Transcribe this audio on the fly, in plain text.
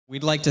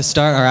We'd like to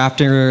start our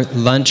after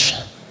lunch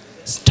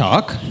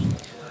talk.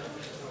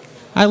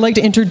 I'd like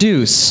to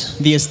introduce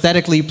the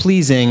aesthetically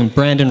pleasing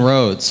Brandon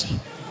Rhodes.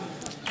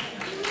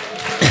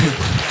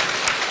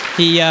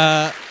 He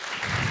does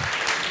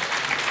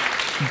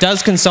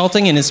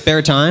consulting in his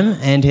spare time,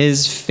 and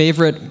his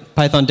favorite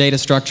Python data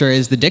structure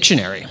is the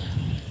dictionary.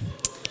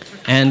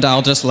 And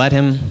I'll let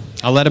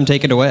him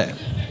take it away.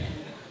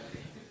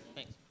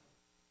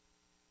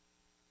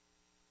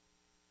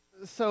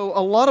 So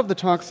a lot of the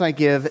talks I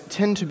give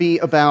tend to be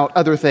about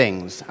other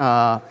things,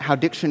 how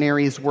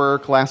dictionaries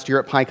work. Last year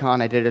at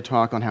PyCon I did a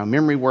talk on how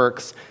memory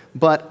works,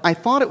 but I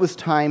thought it was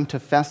time to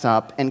fess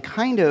up and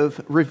kind of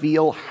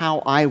reveal how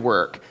I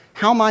work,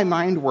 how my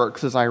mind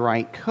works as I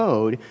write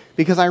code,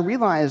 because I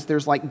realize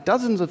there's like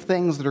dozens of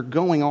things that are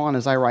going on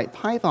as I write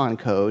Python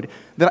code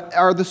that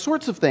are the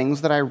sorts of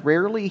things that I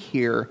rarely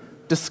hear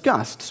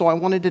discussed, so I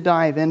wanted to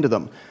dive into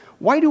them.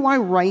 Why do I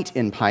write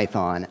in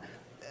Python?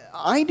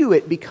 I do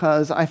it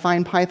because I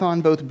find Python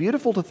both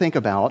beautiful to think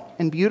about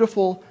and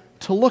beautiful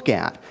to look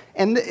at.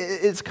 And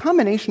it's a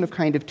combination of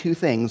kind of two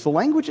things. The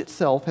language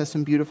itself has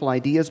some beautiful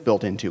ideas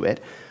built into it,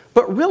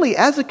 but really,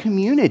 as a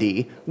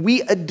community,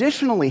 we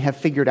additionally have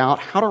figured out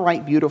how to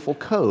write beautiful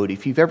code.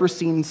 If you've ever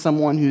seen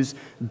someone who's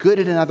good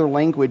at another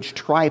language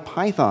try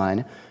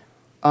Python,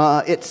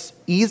 it's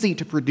easy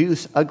to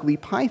produce ugly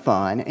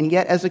Python, and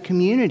yet as a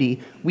community,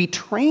 we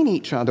train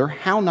each other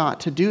how not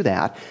to do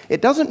that.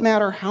 It doesn't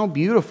matter how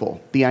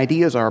beautiful the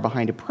ideas are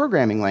behind a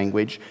programming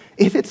language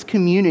if its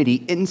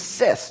community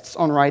insists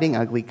on writing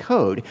ugly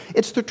code.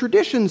 It's the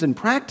traditions and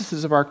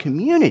practices of our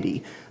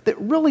community that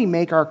really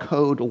make our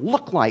code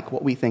look like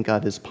what we think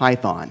of as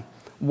Python.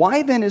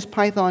 Why then is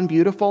Python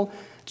beautiful?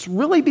 It's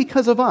really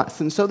because of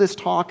us, and so this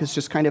talk is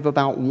just kind of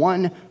about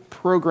one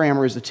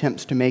programmer's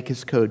attempts to make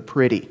his code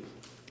pretty.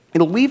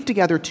 It'll weave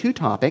together two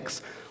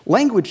topics: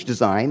 language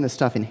design, the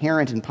stuff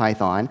inherent in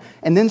Python,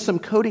 and then some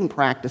coding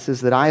practices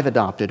that I've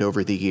adopted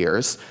over the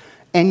years.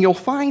 And you'll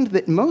find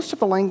that most of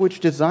the language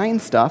design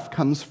stuff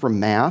comes from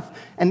math,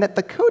 and that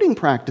the coding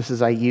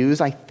practices I use,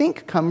 I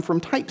think, come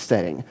from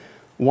typesetting.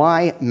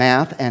 Why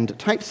math and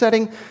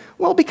typesetting?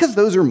 Well, because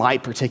those are my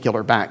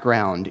particular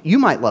background. You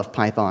might love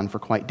Python for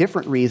quite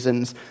different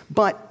reasons,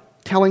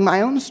 but telling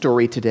my own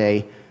story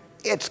today,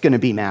 it's going to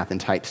be math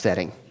and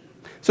typesetting.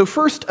 So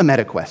first, a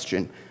meta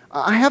question.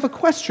 I have a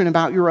question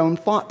about your own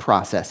thought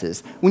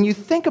processes. When you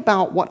think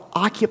about what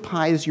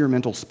occupies your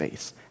mental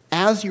space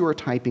as you are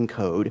typing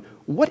code,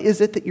 what is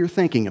it that you're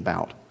thinking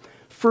about?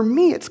 For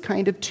me, it's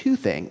kind of two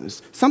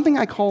things: something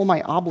I call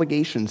my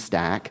obligation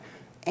stack,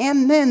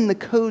 and then the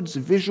code's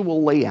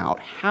visual layout,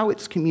 how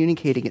it's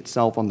communicating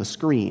itself on the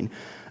screen.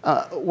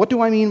 What do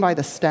I mean by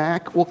the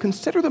stack? Well,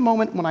 consider the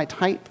moment when I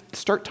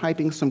start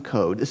typing some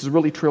code. This is a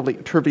really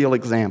trivial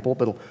example,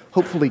 but it'll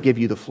hopefully give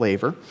you the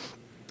flavor.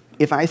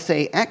 If I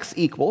say x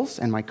equals,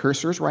 and my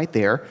cursor's right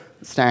there,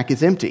 the stack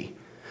is empty.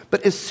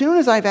 But as soon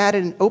as I've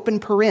added an open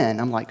paren,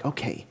 I'm like,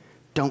 okay,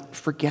 don't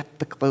forget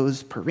the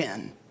close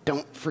paren.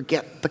 Don't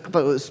forget the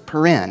close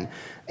paren.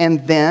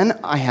 And then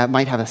I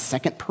might have a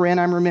second paren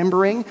I'm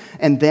remembering,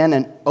 and then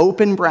an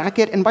open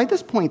bracket. And by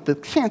this point, the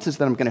chances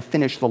that I'm going to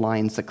finish the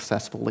line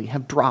successfully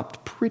have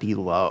dropped pretty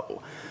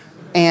low.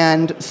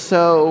 And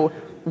so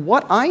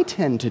what I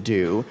tend to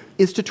do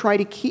is to try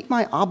to keep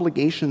my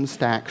obligation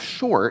stack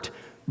short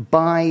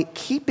by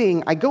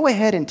I go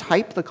ahead and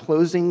type the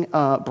closing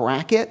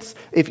brackets.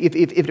 If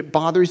it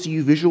bothers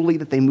you visually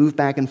that they move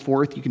back and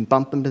forth, you can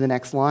bump them to the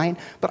next line.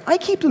 But I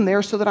keep them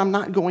there so that I'm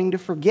not going to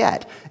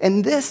forget.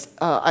 And this,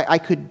 I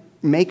could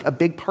make a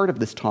big part of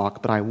this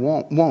talk, but I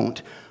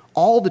won't.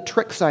 All the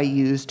tricks I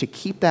use to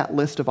keep that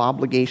list of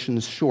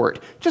obligations short,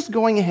 just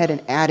going ahead and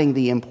adding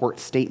the import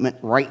statement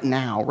right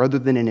now rather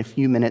than in a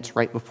few minutes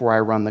right before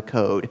I run the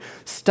code.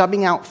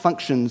 Stubbing out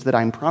functions that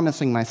I'm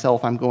promising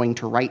myself I'm going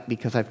to write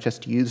because I've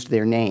just used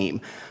their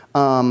name.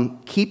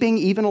 Keeping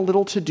even a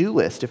little to-do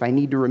list if I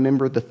need to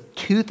remember the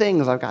two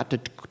things I've got to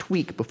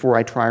tweak before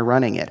I try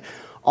running it.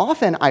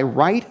 Often I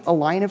write a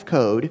line of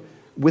code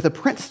with a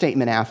print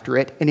statement after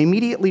it and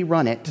immediately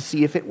run it to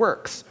see if it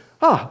works.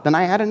 Then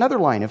I add another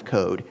line of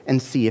code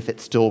and see if it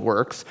still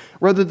works,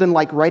 rather than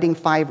like writing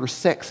 5 or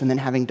 6 and then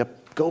having to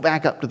go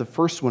back up to the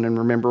first one and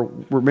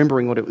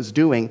remembering what it was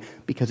doing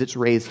because it's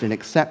raised an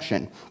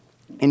exception.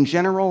 In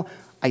general,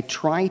 I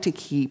try to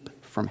keep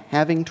from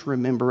having to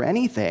remember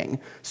anything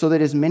so that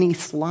as many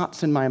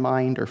slots in my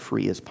mind are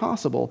free as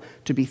possible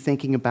to be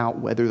thinking about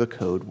whether the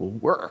code will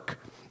work.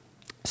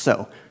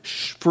 So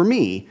for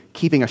me,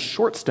 keeping a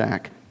short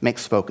stack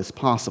makes focus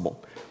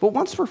possible. But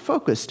once we're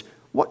focused,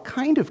 what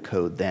kind of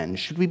code, then,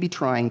 should we be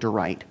trying to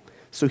write?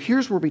 So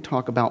here's where we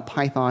talk about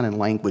Python and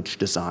language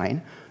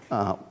design.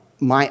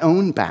 My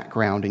own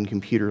background in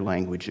computer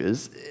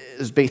languages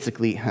is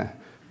basically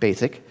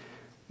basic,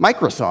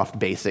 Microsoft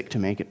Basic to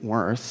make it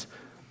worse,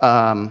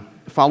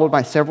 followed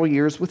by several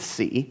years with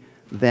C,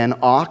 then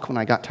awk when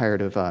I got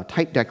tired of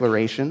type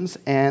declarations,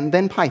 and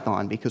then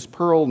Python because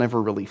Perl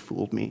never really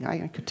fooled me.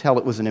 I could tell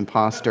it was an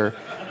imposter.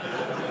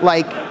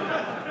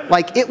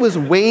 Like it was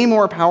way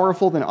more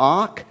powerful than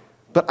awk,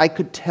 but I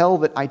could tell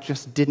that I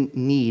just didn't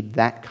need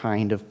that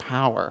kind of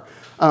power.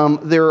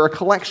 There are a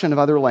collection of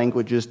other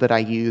languages that I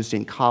used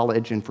in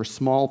college and for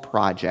small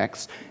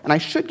projects, and I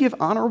should give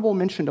honorable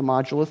mention to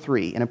Module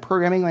 3. In a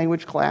programming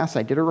language class,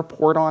 I did a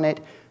report on it.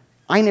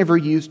 I never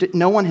used it.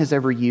 No one has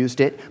ever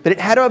used it, but it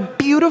had a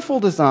beautiful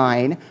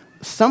design,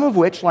 some of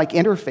which, like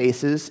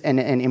interfaces and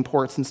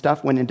imports and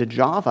stuff, went into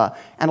Java,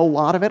 and a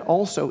lot of it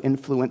also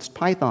influenced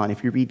Python,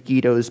 if you read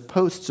Guido's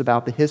posts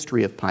about the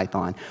history of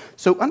Python.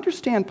 So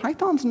understand,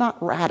 Python's not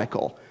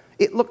radical.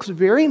 It looks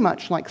very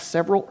much like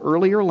several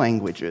earlier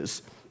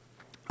languages.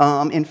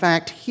 In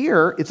fact,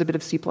 here is a bit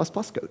of C++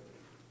 code.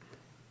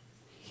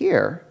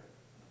 Here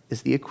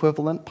is the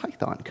equivalent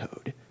Python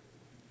code.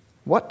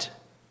 What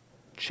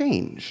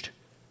changed?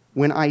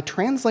 When I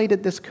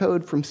translated this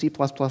code from C++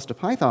 to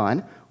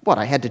Python,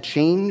 I had to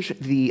change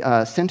the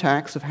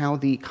syntax of how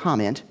the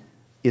comment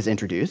is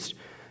introduced,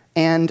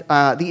 and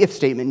the if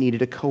statement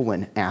needed a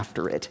colon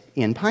after it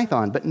in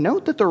Python. But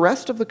note that the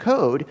rest of the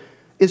code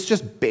is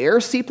just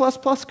bare C++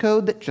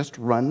 code that just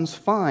runs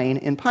fine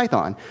in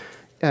Python.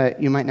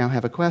 You might now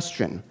have a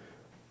question.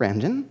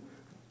 Brandon,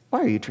 why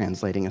are you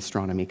translating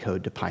astronomy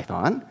code to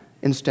Python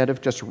instead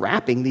of just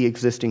wrapping the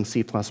existing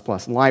C++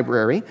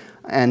 library?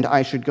 And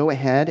I should go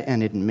ahead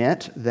and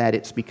admit that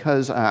it's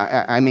because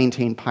I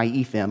maintain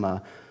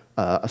PyEFIM,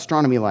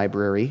 astronomy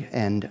library,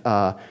 and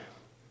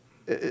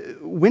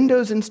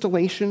Windows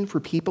installation for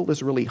people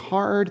is really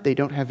hard. They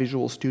don't have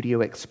Visual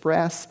Studio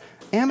Express.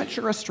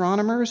 Amateur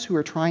astronomers who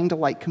are trying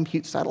to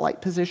compute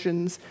satellite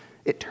positions,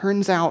 it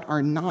turns out,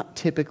 are not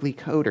typically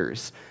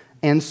coders.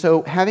 And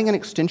so having an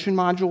extension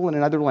module in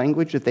another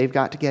language that they've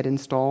got to get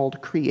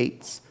installed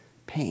creates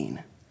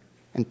pain.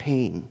 And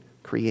pain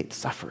creates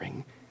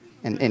suffering.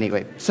 And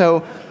anyway,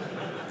 so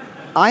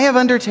I have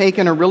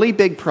undertaken a really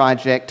big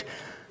project,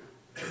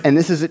 and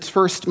this is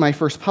my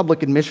first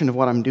public admission of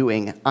what I'm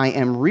doing. I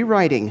am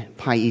rewriting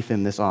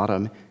PyEFIM this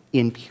autumn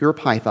in pure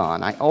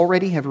Python. I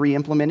already have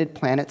re-implemented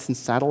planets and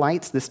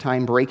satellites, this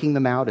time breaking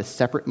them out as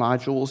separate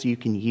modules you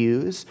can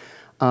use.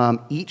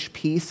 Each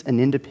piece an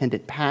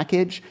independent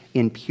package.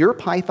 In pure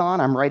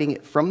Python, I'm writing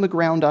it from the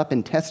ground up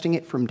and testing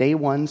it from day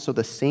one, so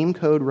the same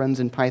code runs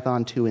in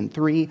Python 2 and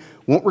 3,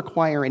 won't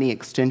require any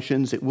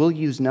extensions. It will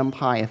use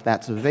NumPy if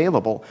that's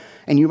available.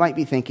 And you might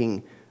be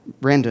thinking,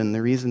 Brendan,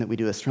 the reason that we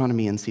do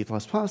astronomy in C++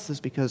 is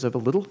because of a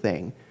little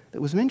thing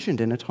that was mentioned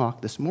in a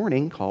talk this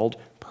morning called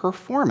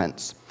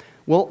performance.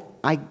 Well,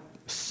 I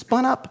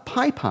spun up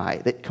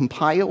PyPy that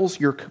compiles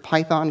your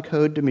Python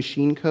code to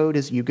machine code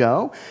as you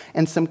go,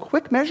 and some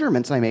quick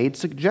measurements I made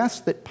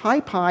suggest that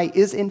PyPy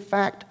is in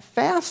fact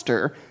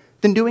faster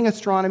than doing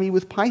astronomy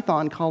with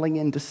Python calling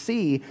into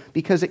C,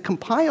 because it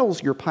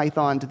compiles your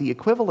Python to the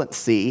equivalent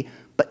C,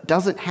 but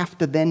doesn't have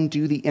to then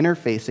do the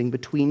interfacing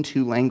between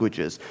two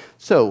languages.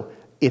 So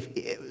if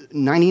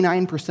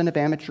 99% of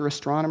amateur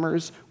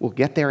astronomers will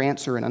get their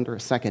answer in under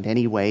a second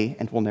anyway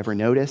and will never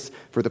notice,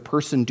 for the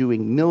person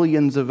doing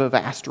millions of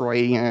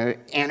asteroid,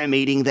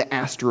 animating the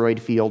asteroid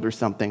field or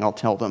something, I'll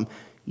tell them,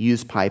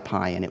 use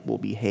PyPy and it will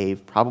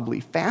behave probably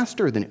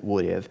faster than it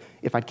would have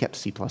if I'd kept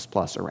C++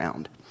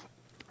 around.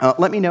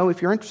 Let me know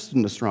if you're interested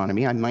in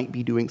astronomy. I might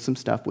be doing some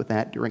stuff with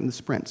that during the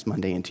sprints,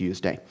 Monday and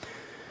Tuesday.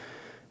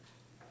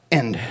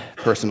 End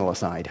personal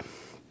aside.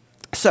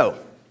 So,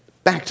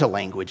 back to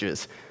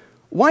languages.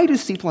 Why do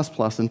C++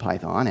 and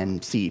Python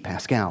and C,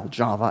 Pascal,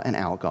 Java, and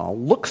Algol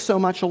look so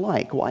much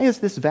alike? Why is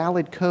this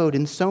valid code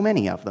in so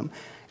many of them?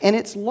 And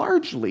it's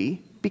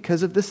largely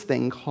because of this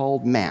thing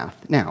called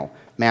math. Now,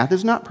 math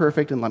is not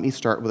perfect, and let me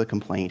start with a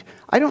complaint.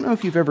 I don't know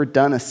if you've ever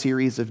done a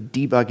series of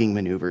debugging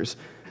maneuvers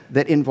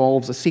that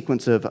involves a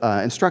sequence of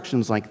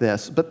instructions like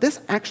this, but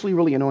this actually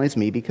really annoys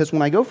me, because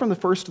when I go from the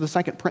first to the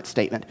second print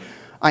statement,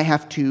 I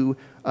have to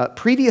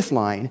previous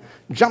line,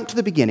 jump to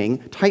the beginning,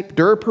 type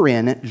dir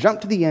paren,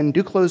 jump to the end,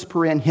 do close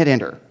paren, hit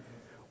enter.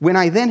 When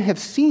I then have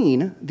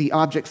seen the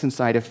objects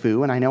inside of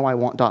foo, and I know I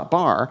want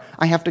 .bar,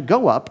 I have to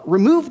go up,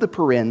 remove the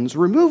parens,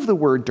 remove the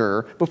word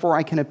dir before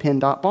I can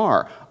append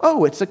 .bar.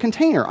 Oh, it's a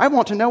container. I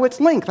want to know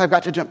its length. I've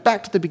got to jump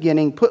back to the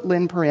beginning, put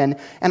len paren,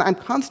 and I'm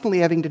constantly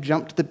having to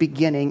jump to the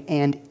beginning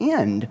and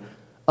end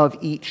of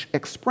each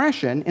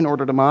expression in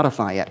order to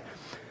modify it.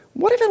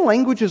 What if a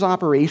language's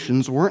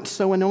operations weren't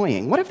so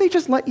annoying? What if they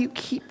just let you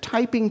keep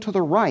typing to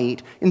the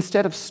right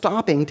instead of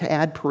stopping to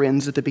add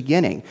parens at the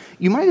beginning?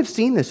 You might have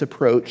seen this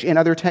approach in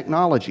other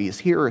technologies.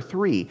 Here are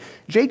three.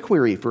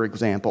 jQuery, for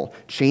example,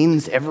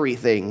 chains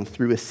everything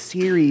through a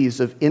series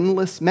of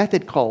endless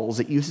method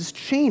calls. It uses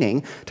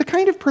chaining to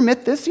kind of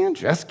permit this,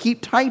 just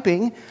keep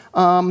typing,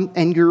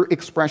 and your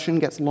expression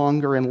gets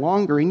longer and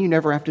longer, and you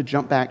never have to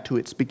jump back to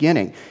its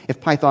beginning. If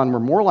Python were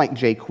more like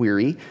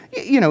jQuery,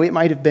 it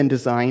might have been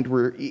designed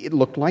where it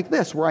looked like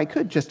this, where I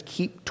could just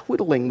keep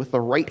twiddling with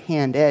the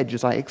right-hand edge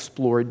as I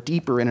explored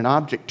deeper in an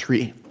object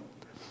tree.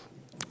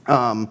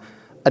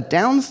 A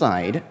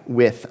downside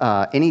with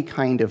any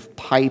kind of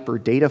pipe or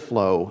data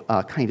flow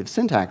kind of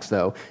syntax,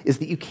 though, is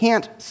that you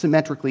can't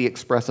symmetrically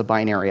express a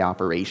binary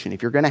operation.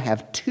 If you're going to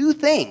have two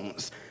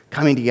things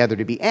coming together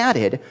to be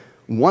added,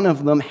 One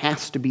of them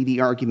has to be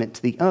the argument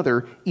to the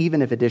other,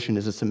 even if addition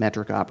is a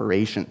symmetric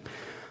operation.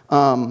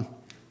 Unix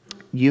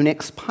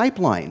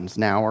pipelines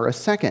now are a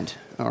second,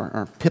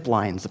 or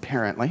piplines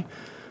apparently,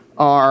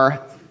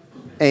 are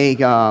a,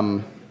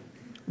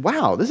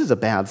 wow, this is a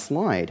bad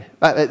slide.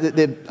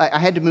 I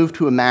had to move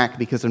to a Mac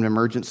because of an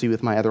emergency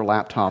with my other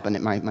laptop, and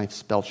my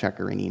spell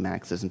checker in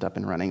Emacs isn't up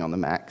and running on the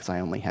Mac because I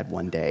only had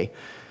one day.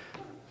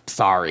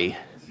 Sorry.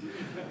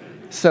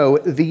 So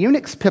the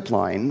Unix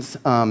piplines,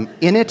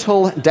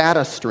 initl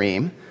data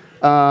stream,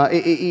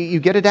 you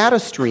get a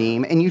data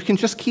stream, and you can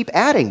just keep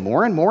adding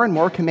more and more and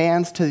more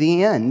commands to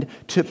the end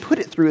to put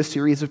it through a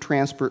series of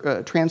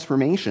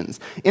transformations.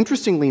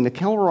 Interestingly,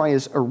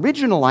 McElroy's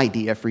original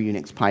idea for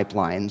Unix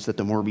pipelines that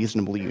the more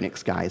reasonable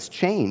Unix guys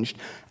changed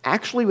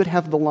actually would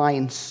have the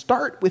line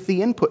start with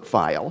the input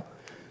file,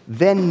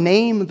 then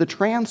name the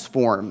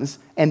transforms,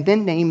 and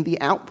then name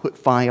the output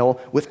file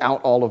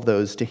without all of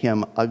those, to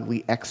him,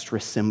 ugly extra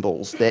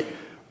symbols that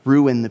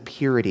ruin the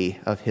purity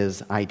of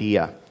his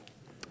idea.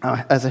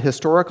 As a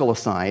historical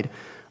aside,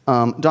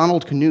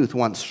 Donald Knuth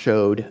once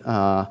showed,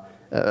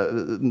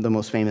 the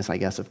most famous, I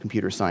guess, of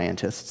computer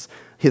scientists,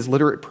 his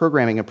literate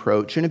programming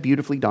approach in a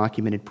beautifully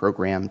documented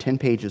program, 10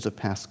 pages of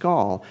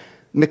Pascal.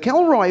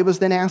 McElroy was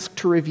then asked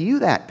to review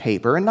that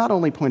paper and not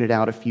only pointed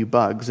out a few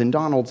bugs in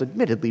Donald's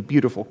admittedly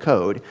beautiful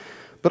code,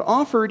 but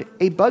offered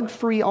a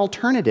bug-free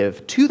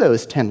alternative to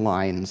those 10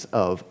 lines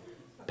of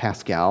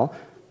Pascal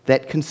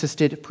that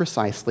consisted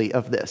precisely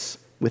of this,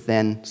 with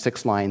then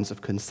 6 lines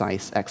of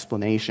concise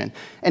explanation.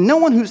 And no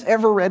one who's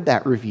ever read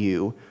that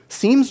review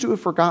seems to have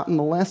forgotten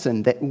the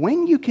lesson that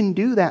when you can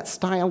do that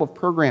style of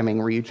programming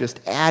where you just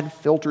add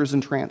filters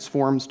and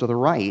transforms to the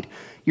right,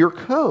 your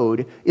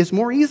code is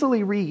more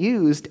easily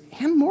reused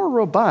and more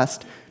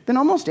robust than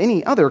almost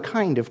any other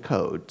kind of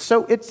code.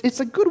 So it's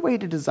a good way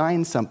to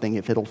design something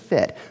if it'll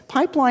fit.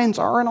 Pipelines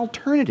are an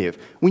alternative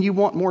when you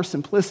want more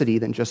simplicity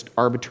than just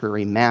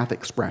arbitrary math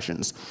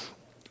expressions.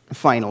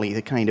 Finally,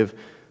 the kind of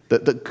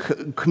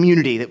the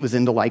community that was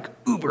into like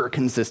uber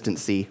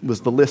consistency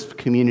was the Lisp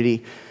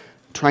community,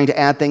 trying to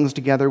add things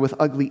together with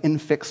ugly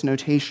infix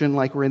notation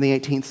like we're in the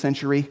 18th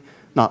century,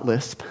 not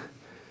Lisp.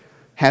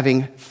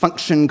 Having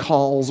function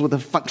calls with a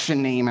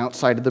function name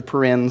outside of the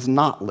parens,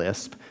 not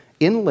Lisp.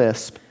 In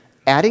Lisp,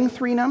 adding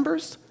 3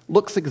 numbers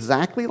looks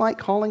exactly like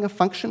calling a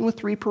function with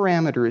 3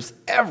 parameters.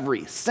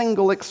 Every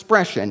single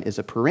expression is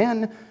a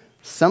paren,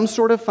 some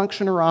sort of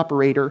function or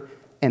operator,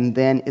 and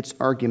then its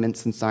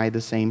arguments inside the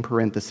same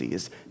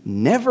parentheses.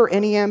 Never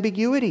any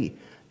ambiguity.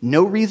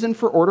 No reason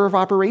for order of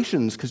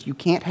operations, because you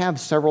can't have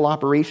several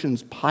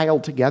operations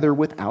piled together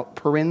without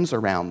parens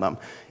around them.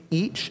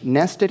 Each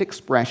nested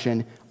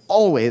expression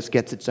always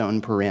gets its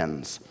own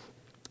parens.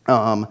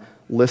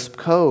 Lisp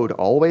code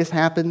always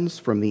happens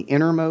from the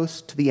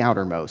innermost to the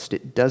outermost.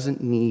 It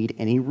doesn't need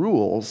any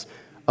rules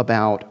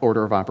about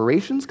order of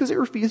operations because it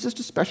refuses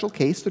to special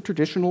case the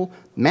traditional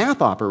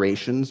math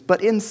operations,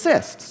 but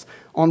insists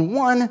on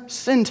one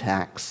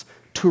syntax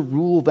to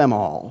rule them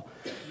all.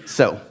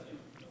 So,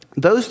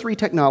 those 3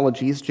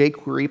 technologies,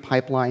 jQuery,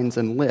 pipelines,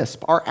 and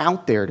Lisp, are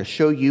out there to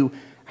show you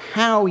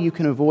how you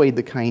can avoid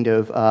the kind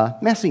of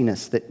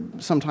messiness that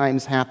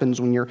sometimes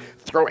happens when you're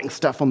throwing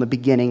stuff on the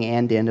beginning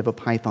and end of a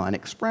Python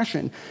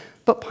expression.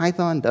 But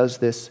Python does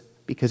this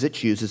because it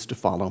chooses to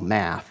follow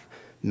math.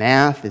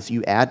 Math, as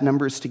you add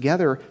numbers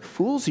together,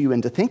 fools you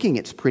into thinking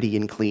it's pretty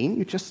and clean.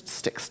 You just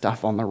stick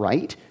stuff on the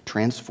right,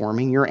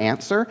 transforming your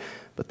answer.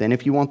 But then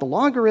if you want the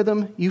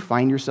logarithm, you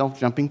find yourself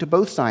jumping to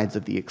both sides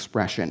of the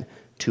expression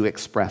to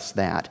express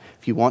that.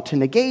 If you want to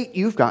negate,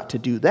 you've got to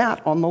do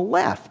that on the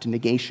left.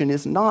 Negation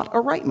is not a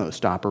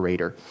rightmost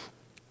operator.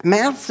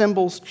 Math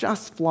symbols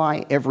just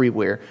fly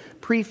everywhere.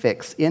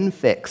 Prefix,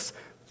 infix,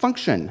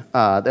 function,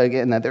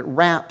 again, that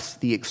wraps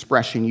the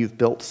expression you've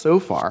built so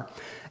far.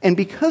 And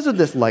because of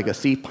this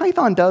legacy,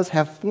 Python does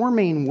have 4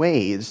 main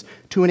ways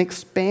to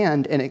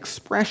expand an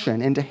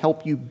expression and to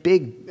help you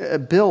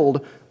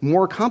build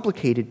more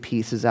complicated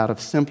pieces out of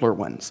simpler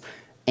ones.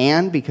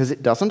 And because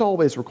it doesn't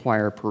always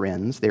require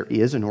parens, there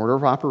is an order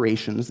of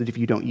operations that if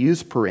you don't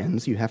use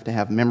parens, you have to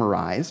have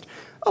memorized.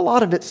 A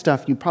lot of it's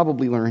stuff you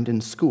probably learned in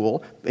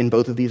school. In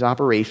both of these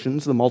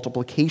operations, the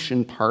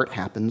multiplication part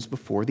happens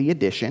before the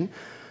addition.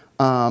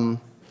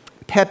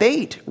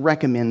 PEP8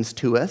 recommends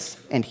to us,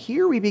 and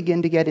here we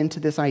begin to get into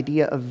this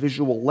idea of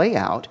visual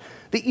layout,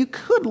 that you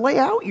could lay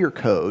out your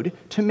code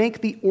to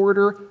make the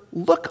order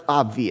look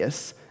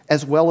obvious,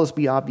 as well as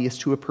be obvious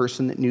to a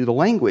person that knew the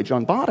language.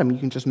 On bottom, you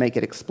can just make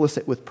it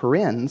explicit with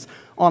parens.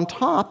 On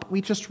top,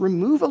 we just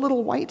remove a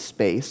little white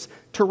space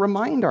to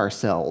remind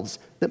ourselves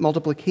that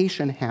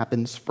multiplication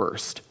happens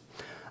first.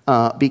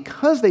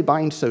 Because they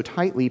bind so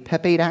tightly,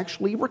 PEP8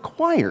 actually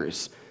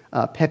requires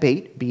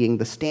PEP8 being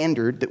the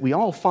standard that we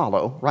all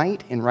follow,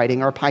 right, in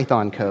writing our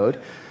Python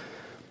code.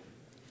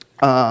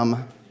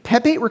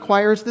 PEP8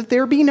 requires that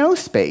there be no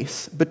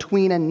space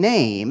between a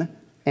name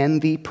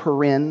and the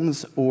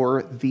parens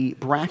or the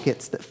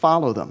brackets that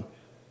follow them.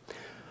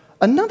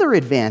 Another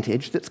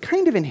advantage that's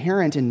kind of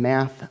inherent in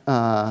math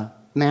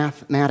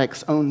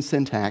mathematics' own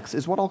syntax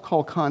is what I'll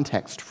call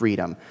context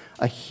freedom,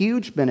 a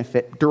huge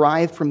benefit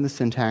derived from the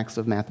syntax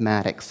of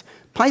mathematics.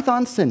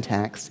 Python's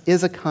syntax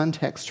is a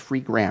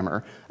context-free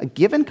grammar. A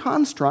given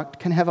construct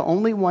can have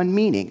only one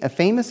meaning. A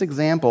famous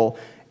example,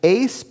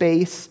 a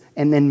space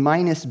and then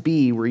minus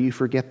b, where you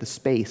forget the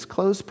space,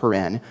 close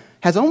paren,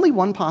 has only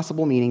one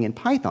possible meaning in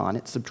Python,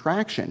 it's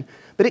subtraction.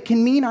 But it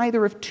can mean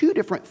either of two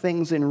different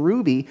things in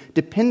Ruby,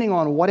 depending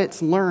on what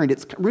it's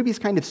learned. Ruby's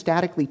kind of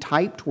statically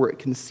typed, where it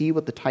can see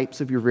what the types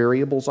of your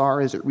variables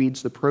are as it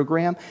reads the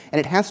program, and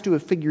it has to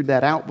have figured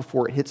that out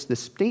before it hits this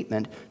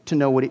statement to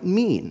know what it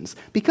means.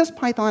 Because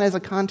Python is a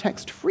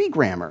context-free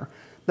grammar,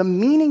 the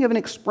meaning of an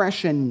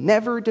expression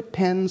never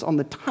depends on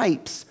the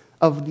types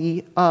of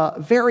the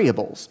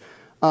variables.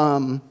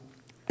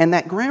 And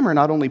that grammar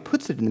not only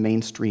puts it in the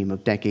mainstream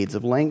of decades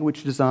of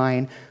language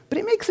design, but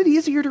it makes it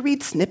easier to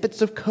read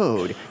snippets of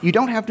code. You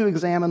don't have to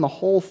examine the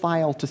whole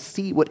file to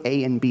see what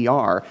A and B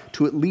are,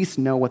 to at least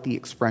know what the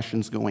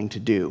expression's going to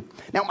do.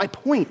 Now, my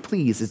point,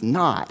 please, is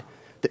not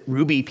that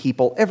Ruby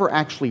people ever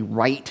actually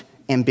write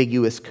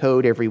ambiguous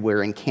code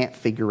everywhere and can't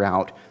figure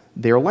out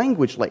their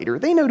language later.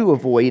 They know to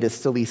avoid a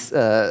silly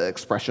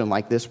expression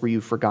like this where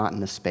you've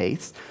forgotten a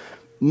space.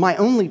 My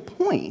only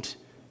point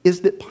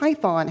is that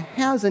Python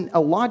has a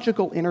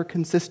logical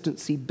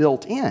inconsistency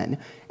built in,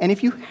 and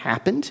if you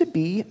happen to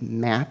be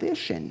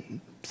mathish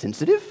and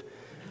sensitive,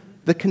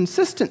 the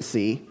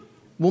consistency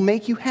will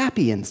make you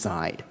happy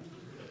inside.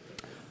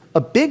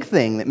 A big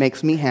thing that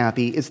makes me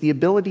happy is the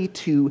ability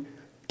to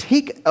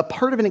take a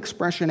part of an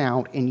expression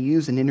out and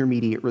use an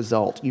intermediate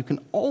result. You can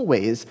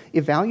always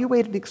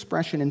evaluate an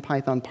expression in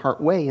Python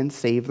partway and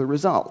save the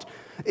result.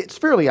 It's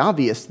fairly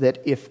obvious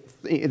that if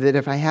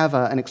I have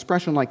an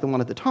expression like the one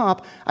at the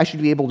top, I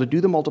should be able to do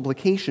the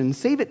multiplication,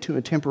 save it to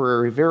a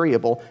temporary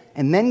variable,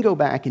 and then go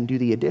back and do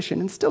the addition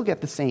and still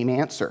get the same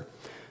answer.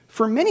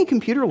 For many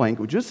computer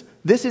languages,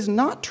 this is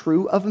not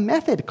true of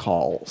method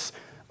calls.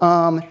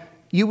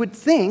 You would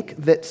think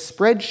that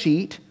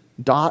spreadsheet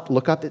dot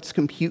look up its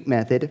compute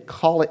method,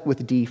 call it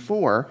with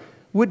D4,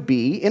 would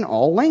be, in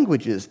all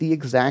languages, the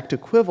exact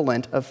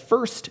equivalent of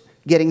first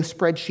getting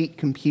spreadsheet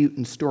compute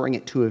and storing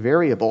it to a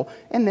variable,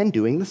 and then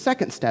doing the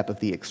second step of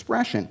the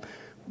expression.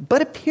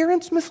 But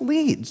appearance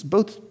misleads.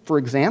 Both, for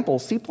example,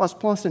 C++ and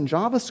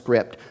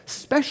JavaScript,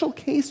 special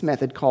case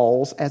method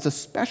calls as a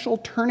special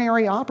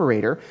ternary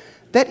operator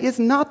that is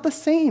not the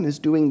same as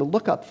doing the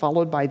lookup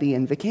followed by the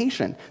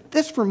invocation.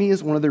 This, for me,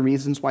 is one of the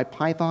reasons why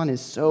Python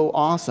is so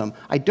awesome.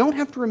 I don't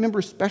have to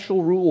remember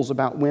special rules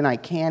about when I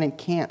can and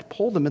can't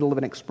pull the middle of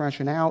an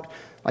expression out.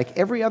 Like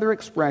every other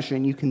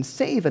expression, you can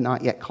save a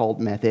not yet called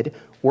method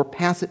or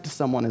pass it to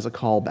someone as a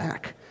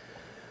callback.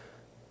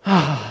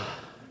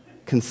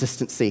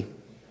 Consistency.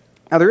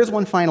 Now, there is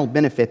one final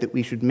benefit that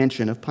we should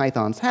mention of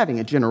Python's having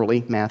a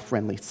generally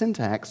math-friendly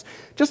syntax.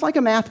 Just like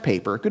a math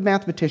paper, a good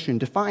mathematician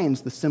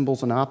defines the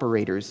symbols and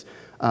operators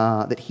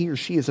that he or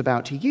she is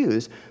about to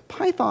use.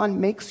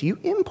 Python makes you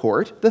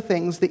import the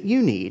things that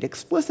you need.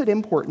 Explicit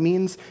import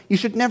means you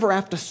should never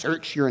have to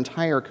search your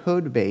entire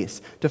code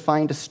base to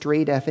find a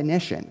stray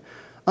definition.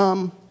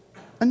 A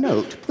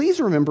note, please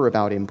remember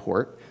about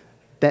import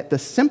that the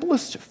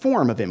simplest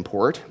form of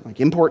import, like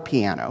import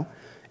piano,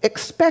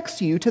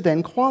 expects you to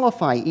then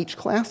qualify each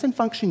class and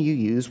function you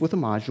use with a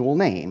module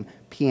name,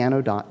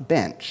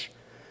 piano.bench.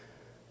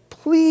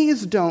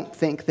 Please don't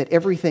think that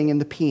everything in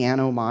the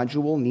piano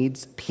module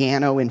needs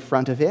piano in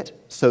front of it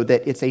so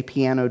that it's a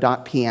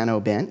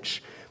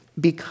piano.pianobench.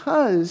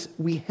 Because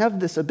we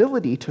have this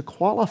ability to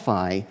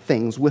qualify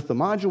things with the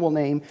module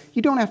name,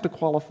 you don't have to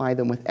qualify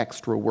them with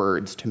extra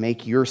words to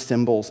make your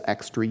symbols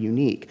extra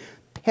unique.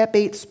 PEP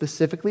 8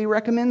 specifically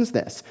recommends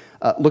this.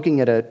 Looking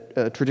at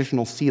a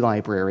traditional C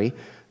library,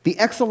 the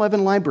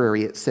X11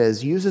 library, it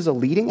says, uses a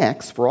leading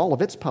X for all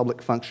of its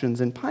public functions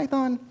in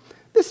Python.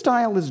 This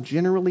style is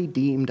generally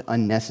deemed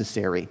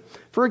unnecessary.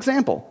 For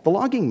example, the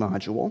logging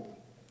module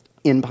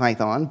in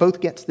Python both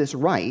gets this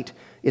right.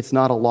 It's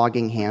not a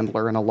logging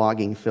handler and a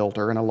logging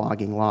filter and a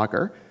logging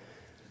logger,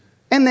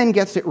 and then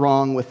gets it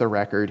wrong with the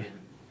record.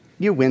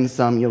 You win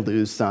some, you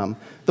lose some.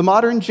 The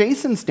modern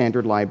JSON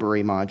standard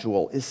library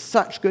module is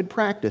such good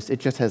practice. It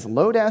just has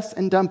load_s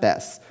and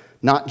dump_s.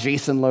 Not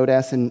JSON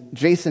load_s and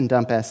JSON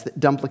dump_s that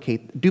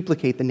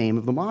duplicate the name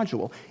of the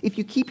module. If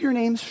you keep your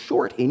names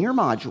short in your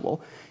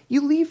module,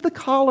 you leave the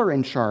caller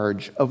in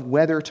charge of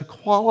whether to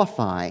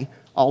qualify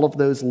all of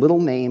those little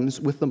names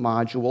with the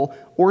module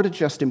or to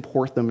just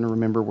import them and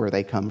remember where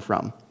they come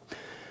from.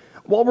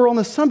 While we're on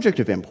the subject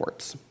of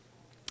imports,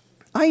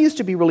 I used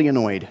to be really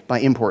annoyed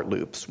by import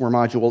loops, where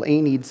module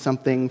A needs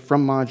something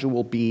from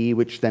module B,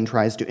 which then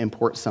tries to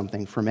import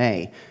something from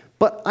A.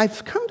 But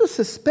I've come to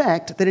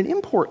suspect that an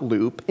import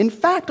loop, in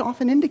fact,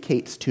 often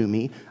indicates to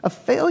me a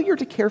failure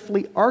to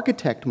carefully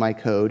architect my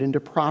code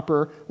into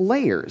proper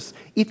layers.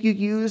 If you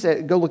use,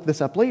 go look this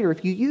up later,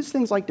 if you use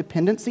things like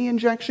dependency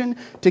injection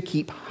to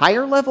keep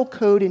higher-level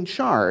code in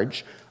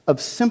charge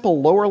of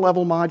simple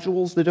lower-level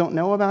modules that don't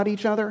know about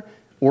each other,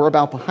 or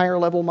about the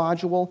higher-level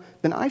module,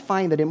 then I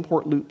find that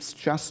import loops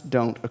just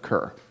don't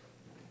occur.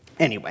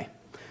 Anyway,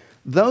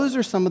 Those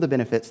are some of the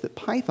benefits that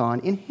Python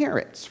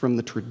inherits from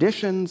the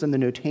traditions and the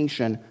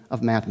notation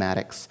of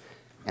mathematics.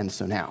 And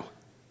so now,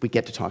 we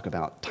get to talk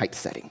about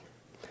typesetting.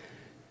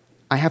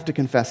 I have to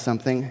confess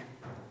something.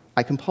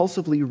 I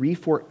compulsively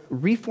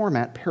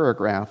reformat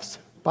paragraphs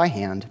by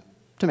hand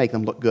to make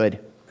them look good.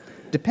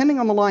 Depending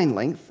on the line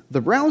length,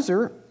 the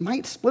browser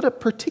might split a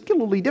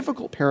particularly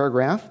difficult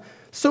paragraph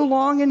so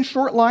long and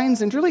short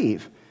lines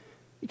interleave.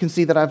 You can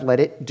see that I've let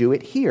it do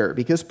it here,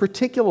 because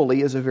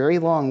particularly is a very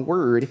long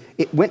word.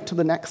 It went to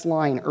the next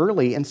line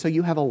early, and so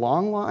you have a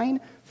long line,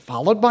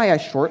 followed by a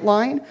short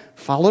line,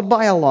 followed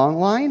by a long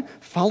line,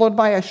 followed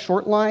by a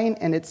short line,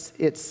 and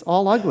it's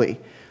all ugly.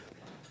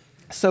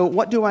 So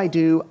what do?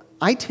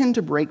 I tend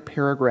to break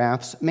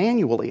paragraphs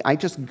manually. I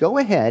just go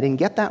ahead and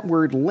get that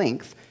word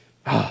length.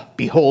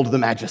 Behold the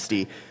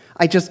majesty.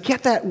 I just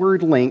get that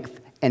word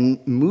length and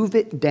move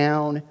it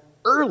down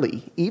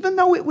early, even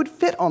though it would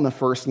fit on the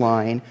first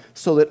line,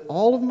 so that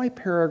all of my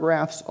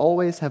paragraphs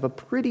always have a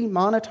pretty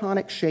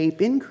monotonic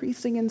shape,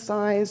 increasing in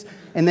size,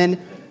 and then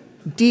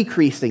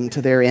decreasing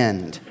to their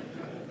end.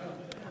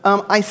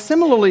 I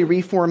similarly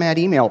reformat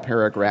email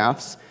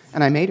paragraphs,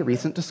 and I made a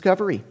recent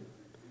discovery.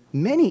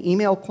 Many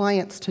email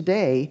clients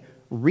today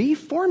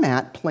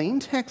reformat plain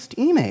text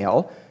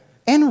email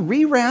and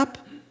rewrap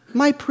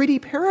my pretty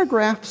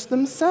paragraphs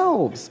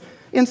themselves.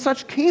 In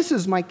such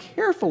cases, my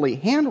carefully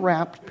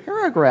hand-wrapped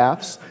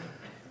paragraphs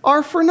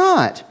are for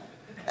naught.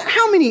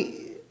 How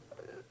many,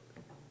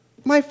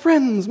 my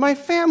friends, my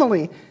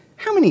family,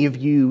 how many of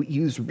you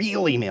use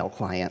real email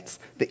clients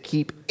that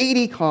keep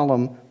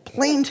 80-column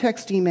plain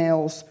text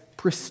emails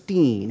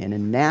pristine in a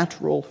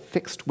natural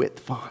fixed-width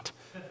font?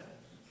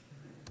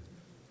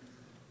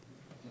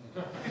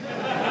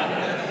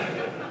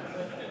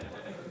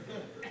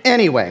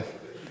 Anyway,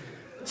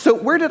 so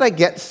where did I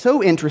get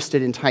so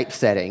interested in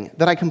typesetting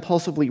that I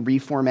compulsively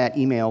reformat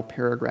email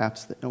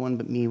paragraphs that no one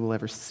but me will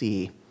ever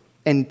see?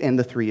 And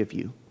the three of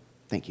you.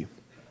 Thank you.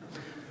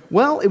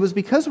 Well, it was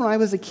because when I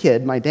was a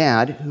kid, my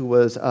dad, who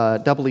was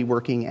doubly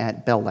working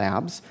at Bell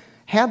Labs,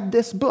 had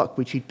this book,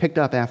 which he'd picked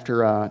up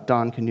after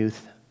Don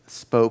Knuth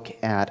spoke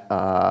at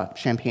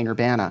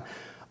Champaign-Urbana,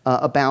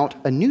 about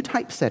a new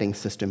typesetting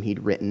system he'd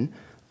written.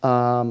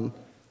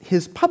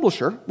 His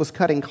publisher was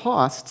cutting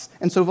costs,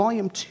 and so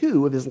volume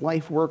 2 of his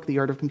life work, The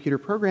Art of Computer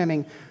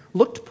Programming,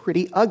 looked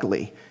pretty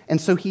ugly.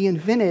 And so he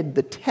invented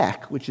the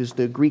tech, which is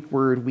the Greek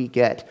word we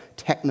get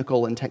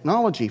technical and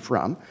technology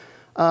from.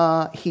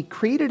 He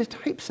created a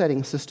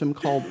typesetting system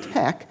called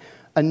tech,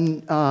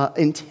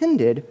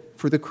 intended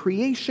for the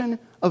creation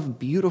of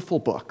beautiful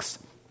books.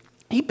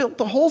 He built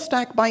the whole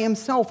stack by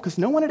himself because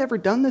no one had ever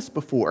done this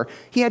before.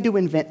 He had to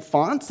invent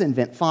fonts,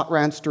 invent font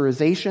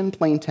rasterization,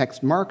 plain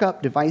text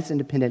markup,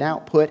 device-independent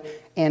output,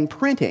 and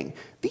printing.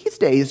 These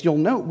days, you'll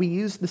note we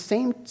use the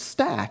same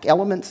stack,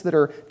 elements that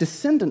are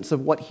descendants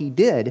of what he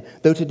did,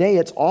 though today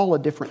it's all a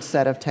different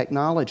set of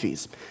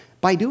technologies.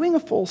 By doing a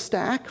full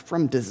stack,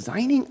 from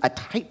designing a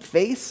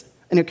typeface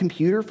in a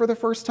computer for the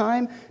first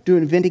time to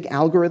inventing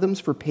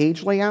algorithms for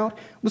page layout,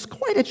 was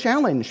quite a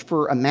challenge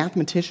for a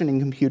mathematician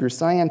and computer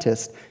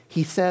scientist.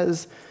 He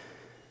says,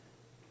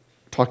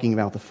 talking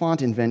about the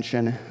font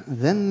invention,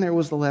 then there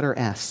was the letter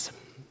S.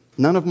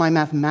 None of my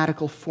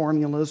mathematical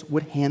formulas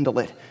would handle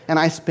it, and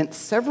I spent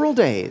several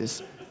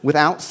days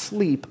without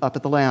sleep up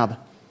at the lab.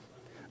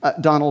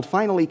 Donald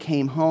finally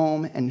came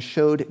home and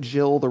showed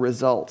Jill the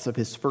results of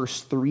his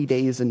first 3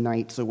 days and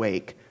nights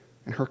awake,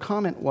 and her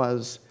comment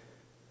was,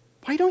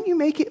 "Why don't you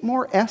make it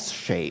more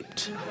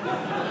S-shaped?"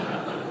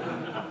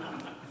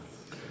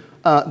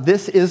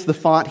 This is the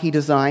font he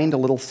designed, a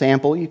little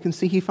sample. You can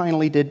see he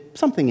finally did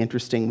something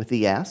interesting with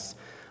the S.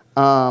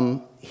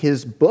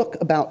 His book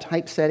about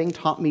typesetting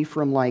taught me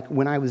from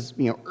when I was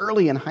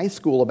early in high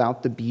school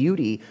about the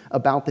beauty,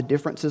 about the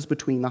differences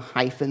between the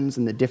hyphens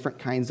and the different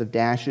kinds of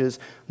dashes.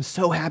 I'm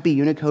so happy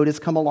Unicode has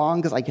come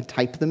along because I can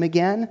type them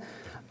again.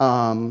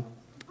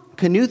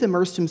 Knuth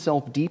immersed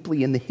himself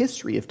deeply in the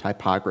history of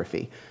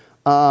typography.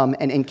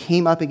 And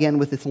came up again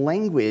with this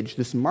language,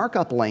 this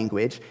markup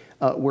language,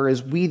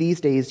 whereas we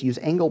these days use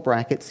angle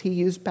brackets, he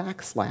used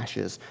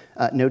backslashes.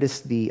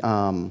 Notice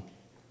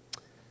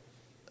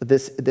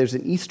there's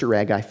an Easter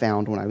egg I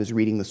found when I was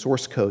reading the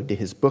source code to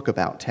his book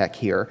about tech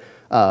here.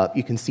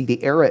 You can see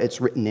the era it's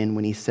written in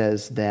when he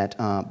says that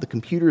the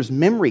computer's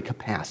memory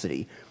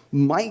capacity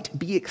might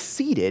be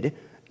exceeded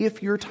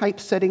if you're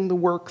typesetting the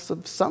works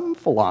of some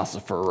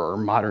philosopher or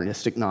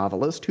modernistic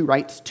novelist who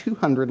writes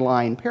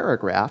 200-line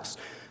paragraphs.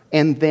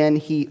 And then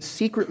he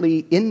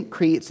secretly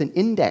creates an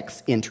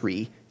index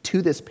entry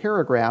to this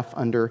paragraph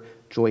under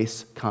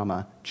Joyce,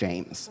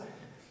 James,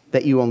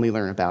 that you only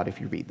learn about if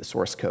you read the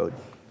source code.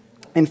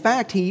 In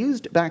fact, he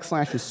used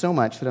backslashes so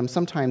much that I'm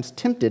sometimes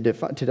tempted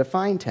to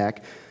define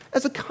tech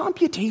as a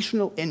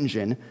computational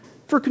engine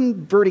for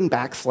converting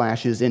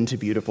backslashes into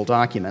beautiful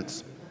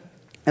documents.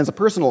 As a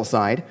personal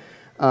aside,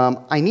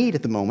 I need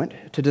at the moment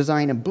to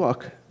design a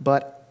book,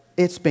 but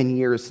it's been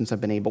years since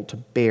I've been able to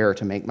bear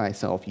to make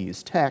myself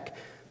use tech.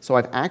 So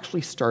I've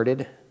actually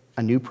started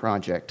a new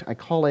project. I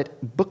call it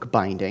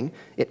bookbinding.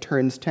 It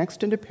turns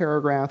text into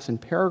paragraphs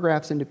and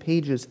paragraphs into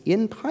pages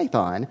in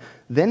Python,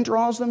 then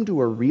draws them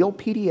to a real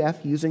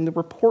PDF using the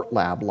Report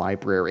Lab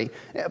library.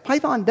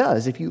 Python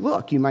does, if you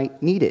look, you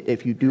might need it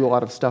if you do a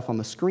lot of stuff on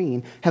the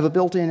screen, have a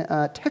built-in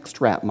text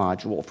wrap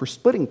module for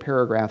splitting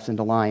paragraphs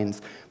into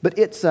lines, but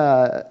its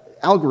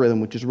algorithm,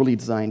 which is really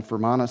designed for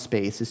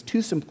monospace, is too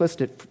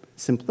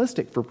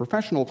simplistic for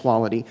professional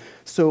quality,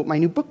 so my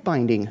new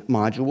bookbinding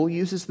module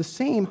uses the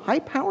same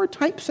high-powered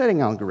typesetting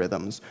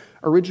algorithms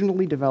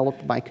originally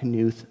developed by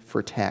Knuth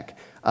for Tech.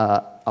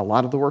 A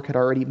lot of the work had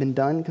already been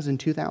done because in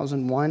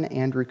 2001,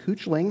 Andrew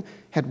Kuchling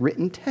had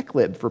written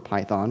TechLib for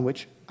Python,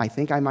 which I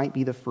think I might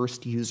be the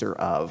first user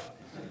of.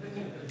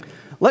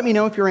 Let me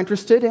know if you're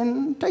interested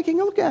in taking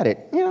a look at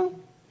it,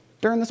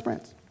 during the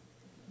sprints.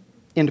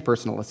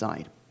 Interpersonal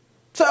aside.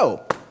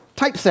 So,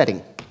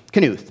 typesetting,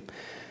 Knuth.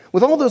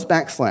 With all those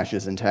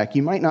backslashes in tech,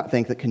 you might not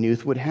think that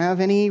Knuth would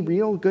have any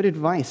real good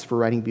advice for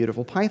writing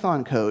beautiful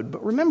Python code.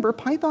 But remember,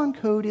 Python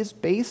code is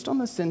based on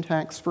the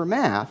syntax for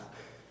math,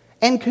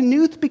 and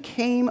Knuth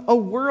became a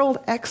world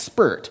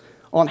expert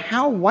on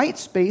how white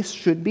space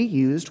should be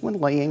used when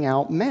laying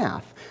out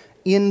math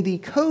in the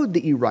code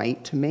that you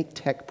write to make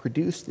tech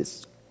produce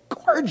this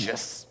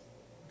gorgeous,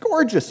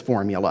 gorgeous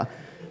formula.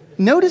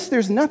 Notice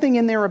there's nothing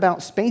in there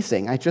about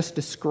spacing. I just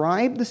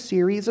described the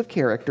series of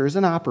characters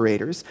and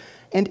operators,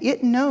 and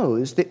it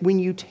knows that when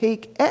you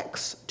take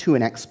x to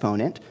an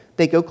exponent,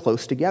 they go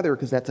close together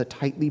because that's a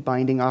tightly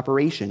binding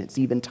operation. It's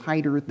even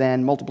tighter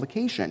than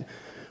multiplication.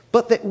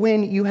 But that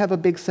when you have a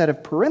big set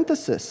of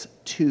parentheses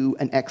to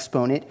an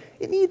exponent,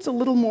 it needs a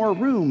little more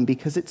room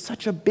because it's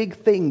such a big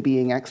thing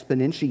being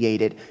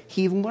exponentiated.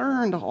 He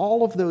learned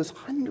all of those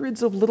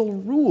hundreds of little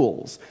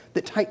rules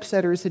that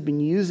typesetters had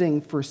been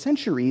using for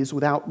centuries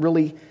without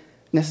really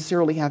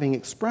necessarily having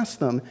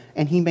expressed them,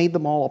 and he made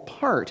them all a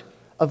part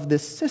of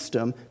this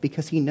system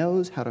because he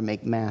knows how to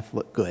make math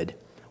look good.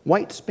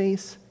 White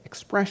space,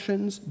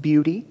 expressions,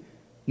 beauty.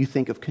 You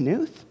think of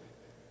Knuth,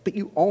 but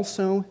you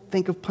also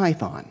think of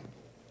Python.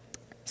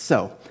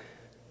 So,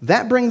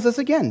 that brings us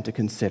again to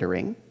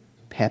considering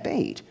PEP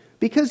 8,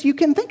 because you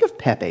can think of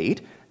PEP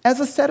 8 as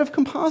a set of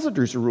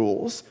compositors'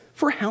 rules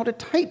for how to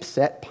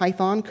typeset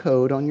Python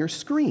code on your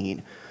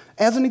screen.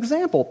 As an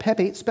example, PEP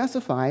 8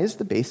 specifies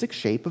the basic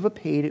shape of a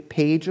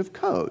page of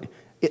code.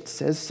 It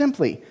says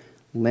simply,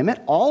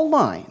 limit all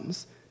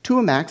lines to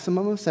a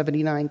maximum of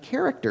 79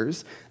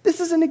 characters.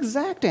 This is an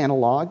exact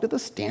analog to the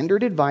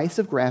standard advice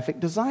of graphic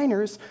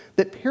designers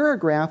that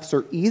paragraphs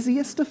are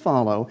easiest to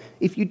follow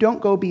if you don't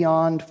go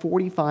beyond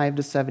 45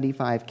 to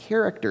 75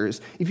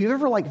 characters. If you've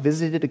ever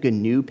visited a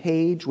GNU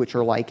page, which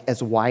are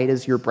as wide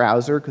as your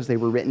browser because they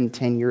were written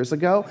 10 years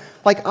ago,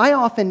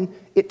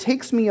 it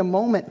takes me a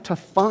moment to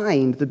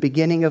find the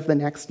beginning of the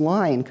next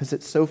line because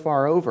it's so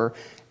far over.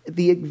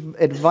 The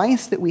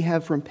advice that we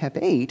have from PEP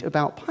 8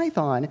 about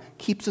Python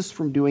keeps us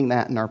from doing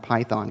that in our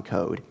Python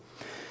code.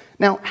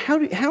 Now,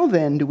 how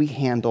then do we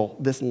handle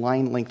this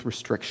line length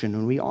restriction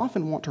when we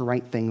often want to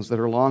write things that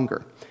are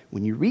longer?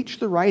 When you reach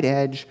the right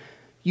edge,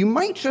 you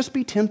might just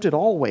be tempted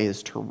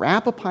always to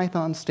wrap a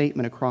Python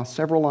statement across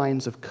several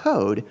lines of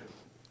code.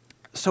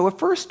 So a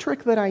first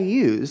trick that I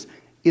use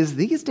is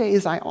these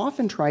days I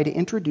often try to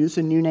introduce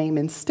a new name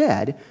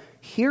instead.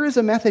 Here is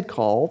a method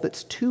call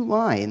that's 2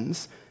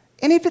 lines.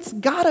 And if it's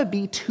gotta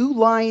be 2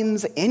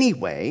 lines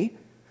anyway,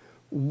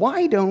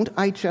 why don't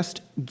I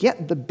just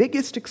get the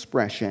biggest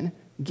expression,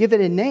 give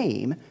it a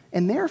name,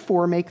 and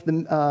therefore make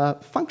the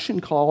function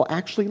call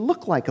actually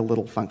look like a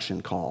little function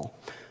call?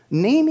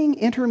 Naming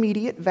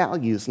intermediate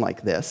values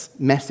like this,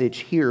 message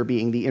here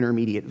being the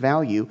intermediate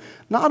value,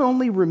 not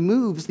only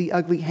removes the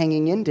ugly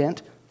hanging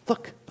indent,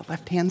 look, the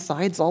left-hand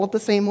side's all at the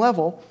same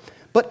level,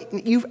 but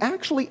you've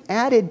actually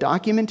added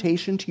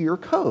documentation to your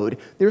code.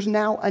 There's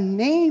now a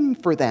name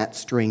for that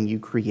string you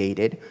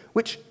created,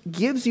 which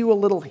gives you a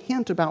little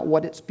hint about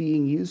what it's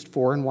being used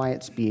for and why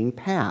it's being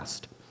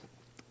passed.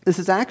 This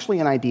is actually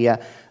an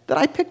idea that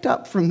I picked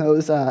up from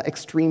those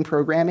extreme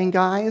programming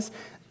guys.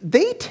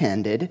 They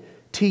tended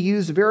to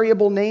use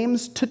variable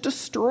names to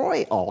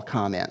destroy all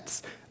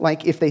comments.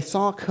 Like if they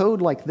saw code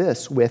like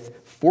this with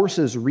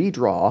forces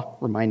redraw,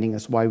 reminding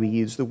us why we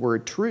use the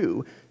word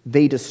true,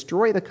 they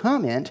destroy the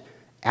comment,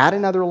 add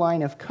another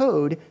line of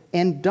code,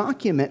 and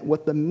document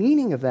what the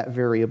meaning of that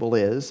variable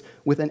is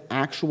with an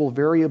actual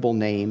variable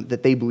name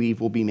that they believe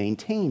will be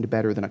maintained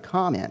better than a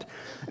comment.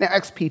 Now,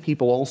 XP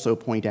people also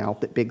point out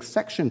that big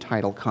section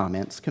title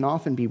comments can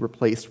often be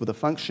replaced with a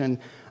function.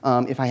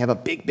 If I have a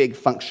big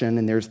function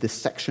and there's this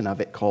section of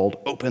it called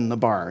open the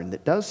barn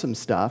that does some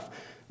stuff,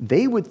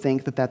 they would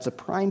think that that's a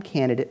prime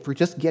candidate for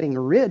just getting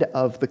rid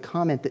of the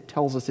comment that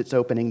tells us it's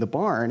opening the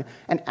barn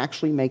and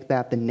actually make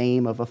that the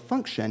name of a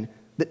function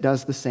that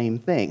does the same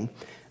thing.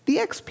 The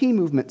XP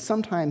movement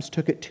sometimes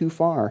took it too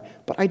far,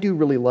 but I do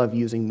really love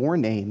using more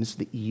names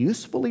that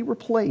usefully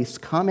replace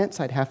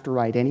comments I'd have to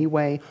write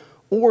anyway,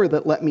 or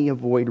that let me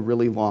avoid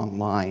really long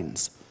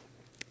lines.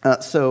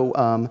 If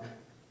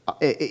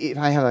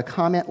I have a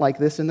comment like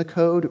this in the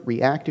code,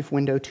 react if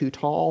window too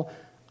tall,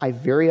 I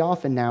very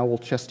often now will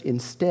just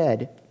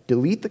instead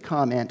delete the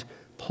comment,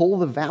 pull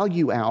the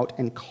value out,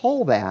 and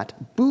call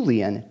that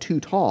Boolean too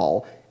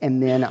tall,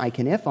 and then I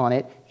can if on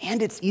it,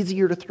 and it's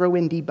easier to throw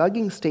in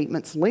debugging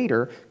statements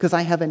later because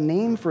I have a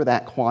name for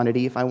that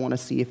quantity if I want to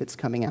see if it's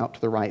coming out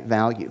to the right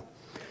value.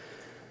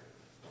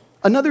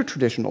 Another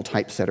traditional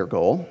typesetter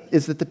goal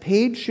is that the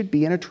page should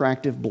be an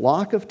attractive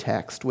block of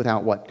text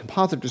without what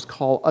compositors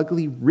call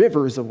ugly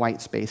rivers of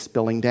white space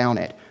spilling down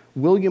it.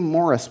 William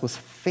Morris was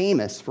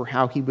famous for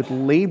how he would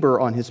labor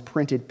on his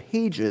printed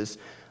pages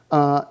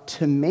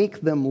to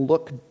make them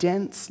look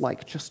dense,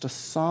 like just a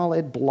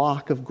solid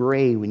block of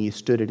gray when you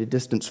stood at a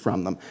distance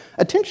from them.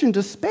 Attention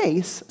to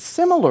space,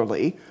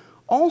 similarly,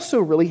 also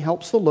really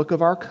helps the look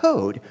of our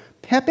code.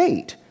 PEP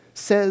 8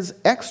 says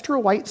extra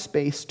white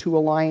space to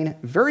align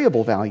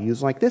variable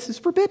values like this is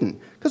forbidden.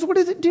 Because what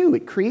does it do?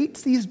 It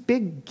creates these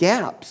big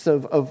gaps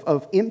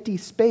of empty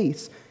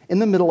space in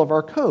the middle of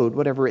our code,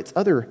 whatever its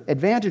other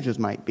advantages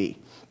might be.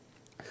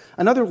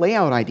 Another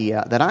layout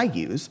idea that I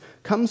use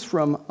comes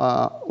from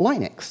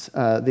Linux,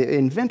 the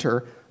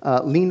inventor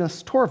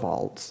Linus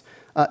Torvalds.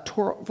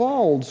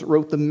 Torvalds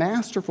wrote the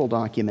masterful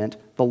document,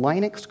 The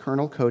Linux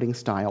Kernel Coding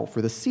Style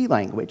for the C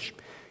Language.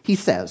 He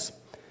says,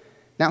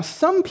 now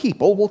some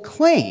people will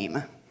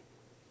claim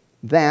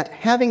that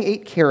having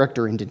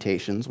 8-character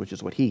indentations, which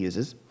is what he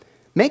uses,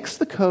 makes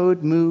the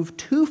code move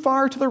too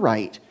far to the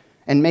right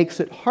and makes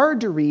it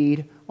hard to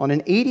read on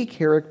an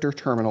 80-character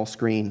terminal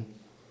screen.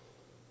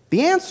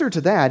 The answer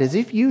to that is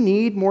if you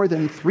need more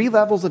than 3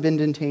 levels of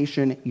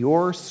indentation,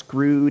 you're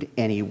screwed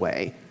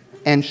anyway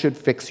and should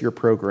fix your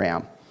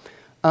program.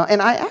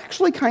 And I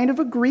actually kind of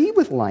agree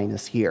with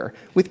Linus here.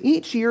 With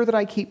each year that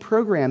I keep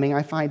programming,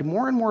 I find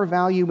more and more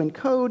value in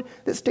code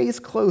that stays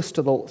close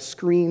to the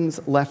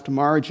screen's left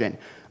margin.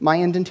 My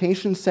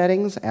indentation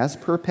settings, as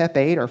per PEP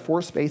 8, are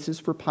 4 spaces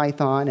for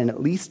Python and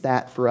at least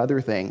that for other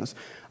things.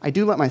 I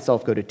do let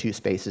myself go to 2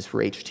 spaces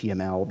for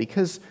HTML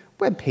because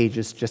web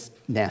pages just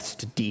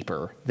nest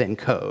deeper than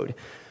code.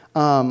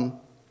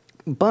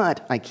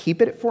 But I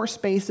keep it at 4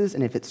 spaces,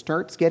 and if it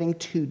starts getting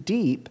too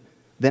deep,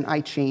 then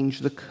I change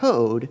the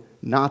code,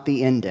 not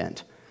the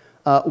indent.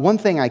 One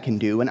thing I can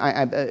do, and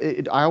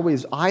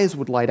eyes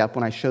would light up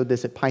when I showed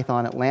this at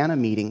Python Atlanta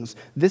meetings,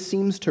 this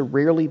seems to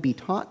rarely be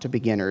taught to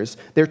beginners.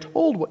 They're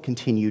told what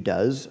continue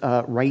does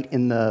right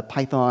in the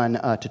Python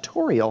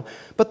tutorial,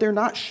 but they're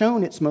not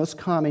shown its most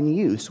common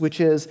use,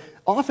 which is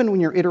often when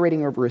you're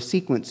iterating over a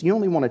sequence, you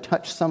only want to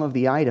touch some of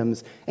the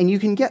items, and you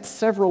can get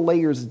several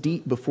layers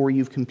deep before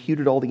you've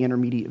computed all the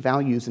intermediate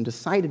values and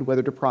decided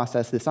whether to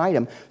process this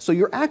item. So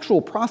your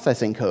actual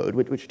processing code,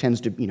 which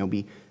tends to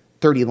be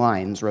 30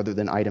 lines rather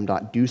than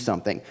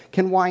item.doSomething,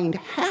 can wind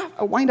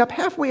up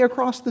halfway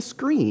across the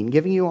screen,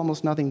 giving you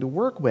almost nothing to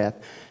work with.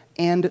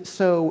 And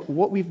so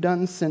what we've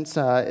done since,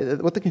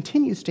 what the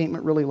continue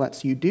statement really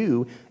lets you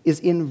do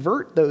is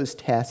invert those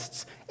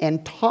tests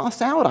and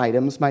toss out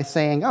items by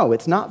saying, oh,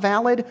 it's not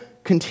valid,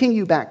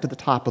 continue back to the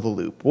top of the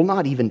loop. We'll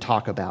not even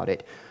talk about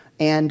it.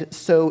 And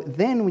so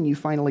then when you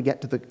finally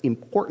get to the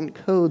important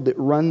code that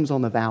runs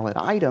on the valid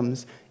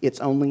items,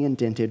 it's only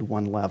indented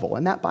 1 level,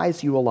 and that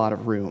buys you a lot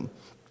of room.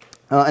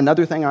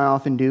 Another thing I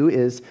often do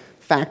is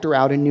factor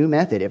out a new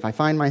method. If I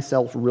find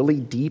myself really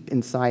deep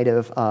inside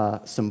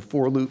of some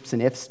for loops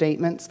and if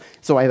statements,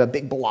 so I have a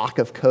big block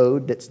of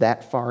code that's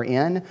that far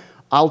in,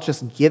 I'll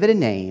just give it a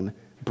name,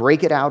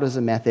 break it out as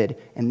a method,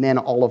 and then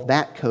all of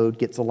that code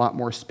gets a lot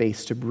more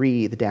space to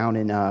breathe down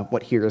in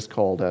what here is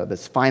called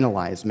this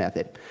finalize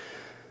method.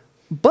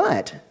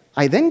 But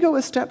I then go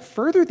a step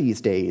further these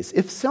days.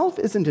 If self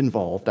isn't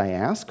involved, I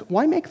ask,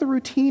 why make the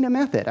routine a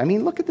method? I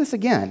mean, look at this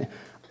again.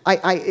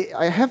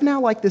 I have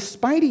now like this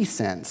spidey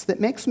sense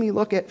that makes me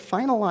look at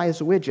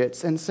finalized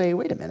widgets and say,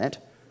 wait a minute,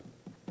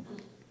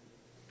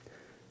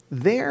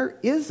 there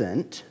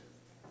isn't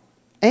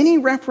any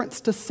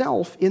reference to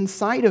self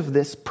inside of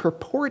this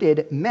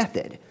purported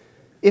method.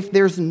 If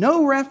there's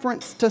no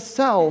reference to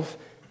self,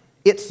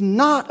 it's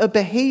not a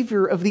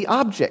behavior of the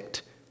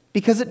object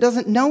because it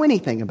doesn't know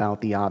anything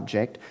about the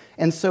object.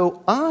 And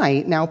so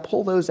I now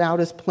pull those out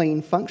as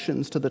plain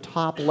functions to the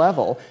top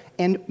level.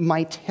 And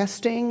my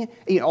testing,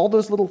 all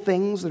those little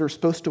things that are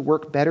supposed to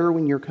work better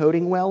when you're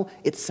coding well,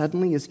 it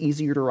suddenly is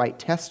easier to write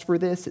tests for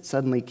this. It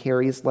suddenly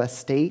carries less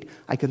state.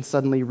 I can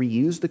suddenly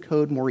reuse the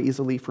code more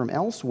easily from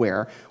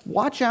elsewhere.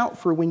 Watch out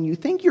for when you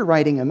think you're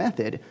writing a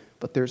method,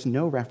 but there's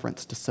no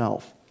reference to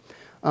self.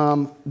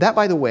 This,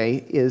 by the way,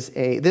 is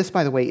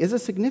a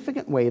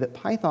significant way that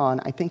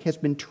Python, I think, has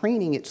been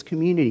training its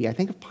community. I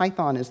think of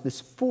Python as this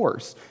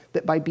force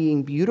that by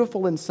being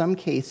beautiful in some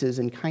cases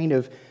and kind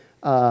of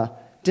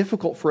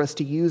difficult for us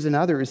to use in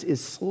others is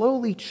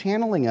slowly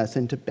channeling us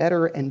into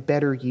better and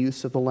better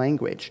use of the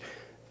language.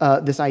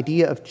 This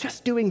idea of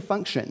just doing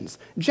functions.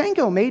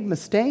 Django made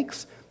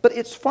mistakes, but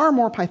it's far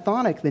more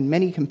Pythonic than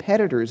many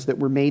competitors that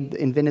were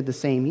invented the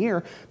same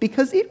year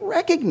because it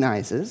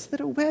recognizes that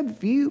a web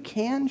view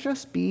can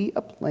just be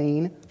a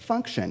plain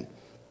function.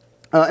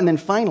 And then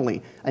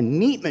finally, a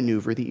neat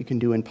maneuver that you can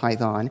do in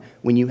Python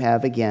when you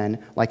have,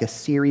 again, like a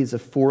series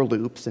of for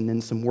loops and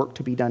then some work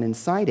to be done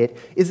inside it,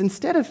 is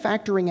instead of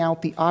factoring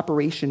out the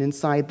operation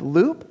inside the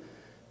loop,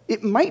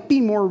 it might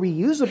be more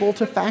reusable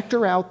to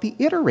factor out the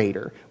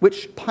iterator,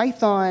 which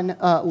Python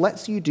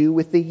lets you do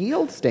with the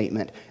yield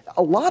statement.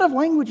 A lot of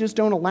languages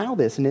don't allow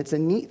this, and it's a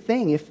neat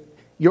thing if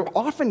you're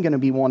often going to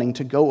be wanting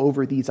to go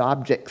over these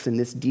objects in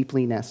this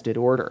deeply nested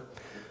order.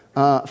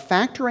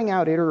 Factoring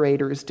out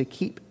iterators to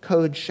keep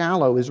code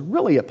shallow is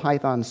really a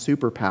Python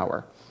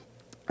superpower.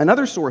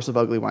 Another source of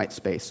ugly white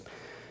space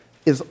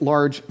is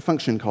large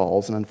function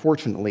calls, and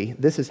unfortunately,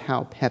 this is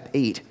how PEP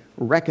 8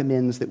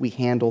 recommends that we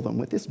handle them,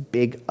 with this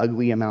big,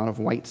 ugly amount of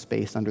white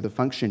space under the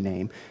function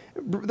name.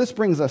 This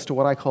brings us to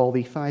what I call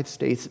the five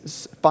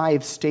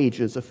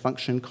stages of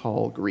function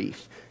call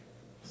grief.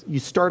 You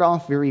start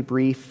off very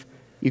brief,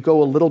 you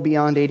go a little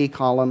beyond 80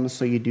 columns,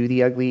 so you do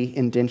the ugly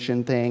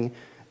indentation thing,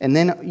 and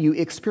then you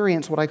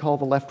experience what I call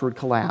the leftward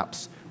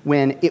collapse,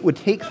 when it would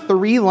take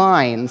 3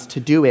 lines to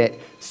do it,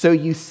 so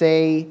you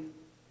say,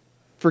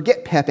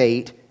 forget PEP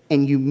 8,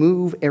 and you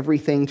move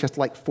everything just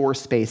like 4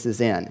 spaces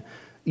in.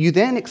 You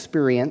then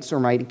experience, or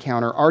might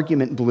encounter,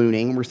 argument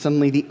ballooning, where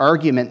suddenly the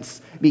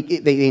arguments,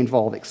 they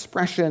involve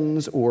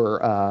expressions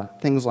or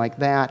things like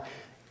that,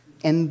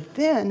 and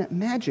then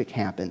magic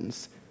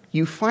happens.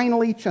 You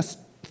finally just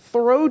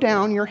throw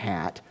down your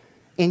hat,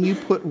 and you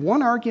put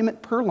 1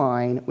 argument per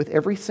line with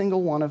every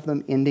single one of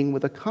them ending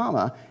with a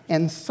comma,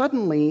 and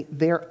suddenly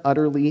they're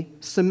utterly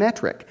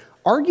symmetric.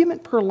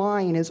 Argument per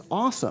line is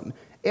awesome.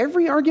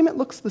 Every argument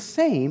looks the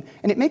same,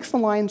 and it makes the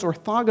lines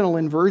orthogonal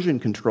in version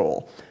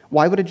control.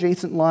 Why would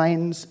adjacent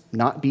lines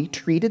not be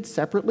treated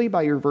separately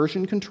by your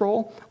version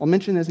control? I'll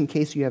mention this in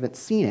case you haven't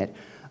seen it.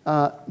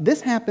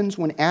 This happens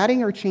when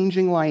adding or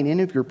changing line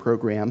in of your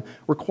program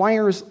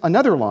requires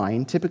another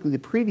line, typically the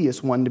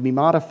previous one, to be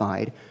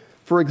modified.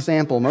 For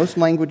example, most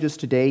languages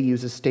today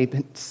use a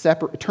statement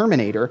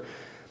terminator,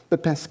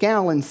 but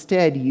Pascal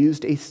instead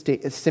used a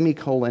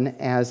semicolon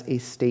as a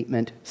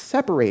statement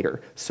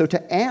separator. So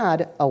to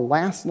add a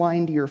last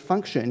line to your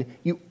function,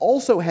 you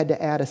also had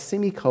to add a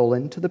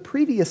semicolon to the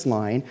previous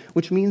line,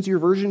 which means your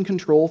version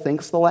control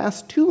thinks the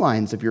last 2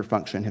 lines of your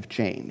function have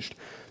changed.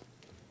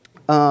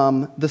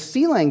 The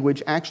C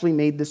language actually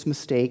made this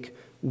mistake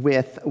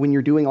with when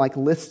you're doing like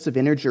lists of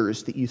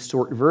integers that you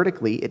sort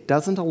vertically. It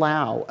doesn't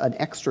allow an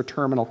extra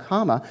terminal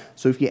comma,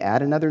 so if you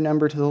add another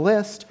number to the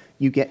list,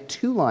 you get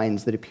 2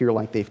 lines that appear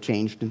like they've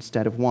changed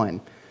instead of 1.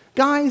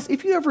 Guys,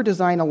 if you ever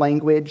design a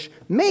language,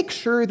 make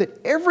sure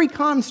that every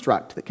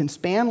construct that can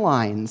span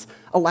lines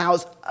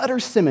allows utter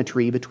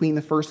symmetry between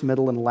the first,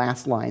 middle, and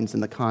last lines in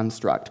the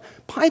construct.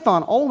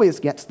 Python always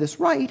gets this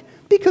right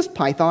because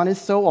Python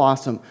is so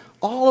awesome.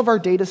 All of our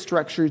data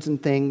structures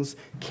and things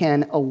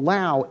can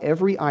allow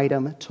every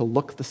item to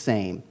look the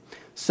same.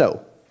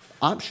 So,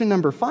 option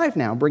number 5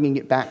 now, bringing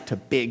it back to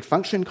big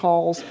function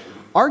calls.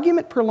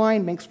 Argument per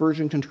line makes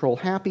version control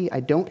happy. I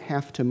don't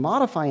have to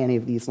modify any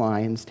of these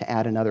lines to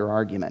add another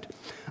argument.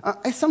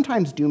 I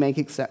sometimes do make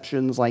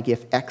exceptions, like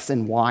if x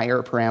and y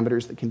are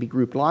parameters that can be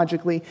grouped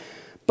logically,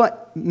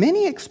 but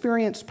many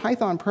experienced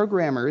Python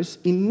programmers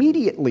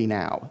immediately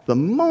now, the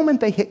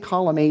moment they hit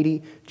column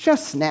 80,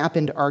 just snap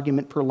into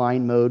argument per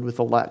line mode with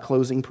a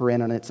closing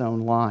paren on its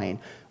own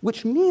line,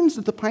 which means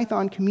that the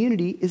Python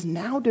community is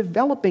now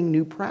developing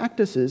new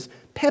practices.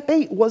 PEP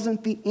 8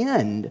 wasn't the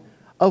end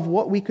of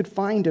what we could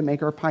find to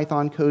make our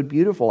Python code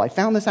beautiful. I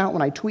found this out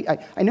when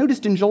I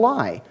noticed in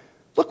July.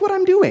 Look what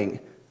I'm doing.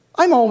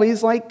 I'm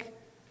always like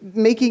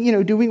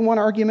doing 1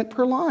 argument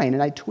per line,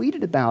 and I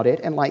tweeted about it,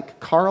 and like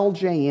Carl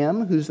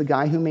JM, who's the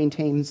guy who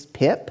maintains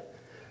pip,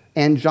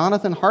 and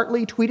Jonathan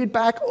Hartley tweeted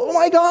back, oh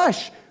my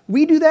gosh,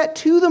 we do that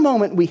too the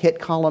moment we hit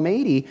column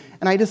 80,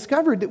 and I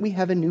discovered that we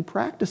have a new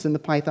practice in the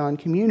Python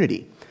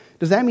community.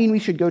 Does that mean we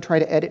should go try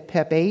to edit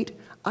PEP 8?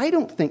 I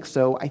don't think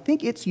so. I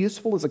think it's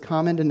useful as a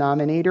common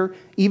denominator.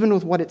 Even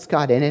with what it's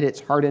got in it, it's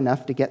hard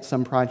enough to get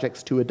some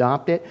projects to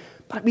adopt it.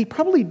 But we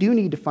probably do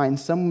need to find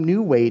some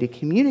new way to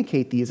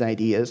communicate these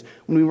ideas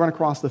when we run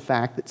across the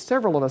fact that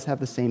several of us have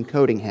the same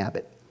coding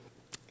habit.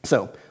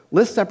 So,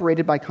 lists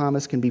separated by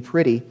commas can be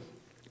pretty.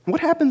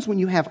 What happens when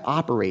you have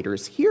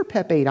operators? Here,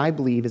 PEP 8, I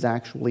believe, is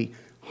actually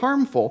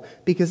harmful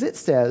because it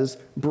says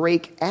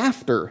break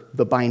after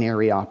the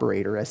binary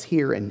operator, as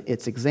here in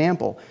its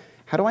example.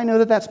 How do I know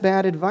that that's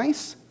bad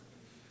advice?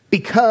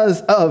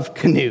 Because of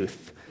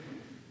Knuth.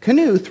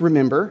 Knuth,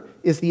 remember,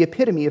 is the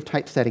epitome of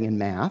typesetting in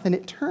math, and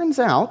it turns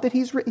out that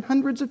he's written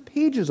hundreds of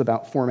pages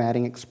about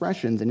formatting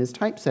expressions in his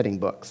typesetting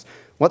books.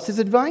 What's his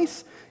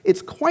advice?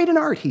 It's quite an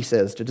art, he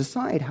says, to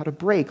decide how to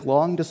break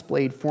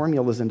long-displayed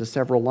formulas into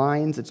several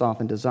lines. It's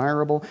often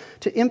desirable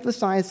to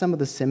emphasize some of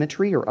the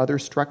symmetry or other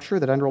structure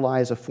that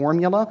underlies a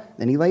formula.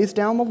 Then he lays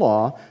down the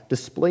law.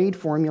 Displayed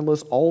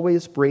formulas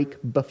always break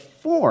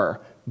before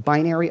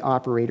binary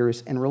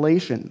operators and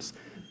relations.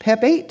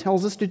 PEP 8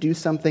 tells us to do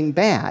something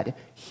bad.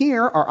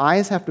 Here, our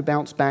eyes have to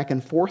bounce back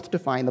and forth to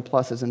find the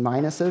pluses and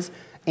minuses,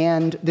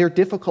 and they're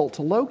difficult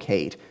to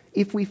locate.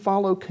 If we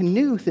follow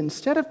Knuth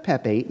instead of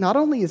PEP8, not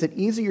only is it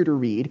easier to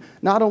read,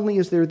 not only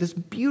is there this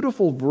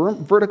beautiful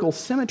vertical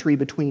symmetry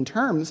between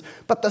terms,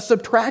 but the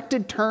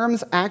subtracted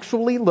terms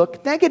actually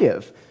look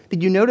negative.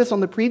 Did you notice on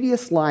the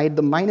previous slide,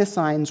 the minus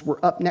signs were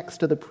up next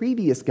to the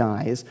previous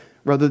guys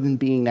rather than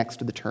being next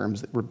to the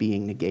terms that were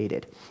being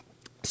negated?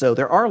 So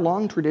there are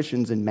long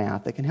traditions in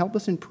math that can help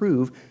us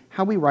improve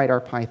how we write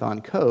our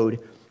Python code.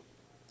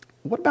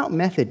 What about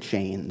method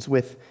chains?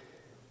 With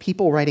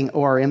people writing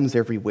ORMs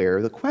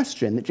everywhere, the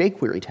question that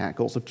jQuery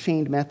tackles of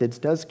chained methods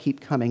does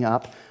keep coming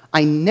up.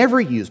 I never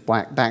use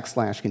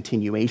backslash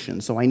continuation,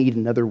 so I need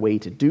another way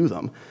to do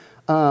them.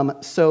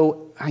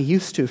 So I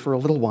used to, for a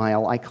little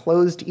while, I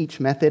closed each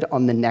method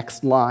on the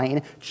next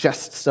line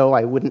just so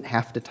I wouldn't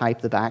have to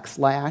type the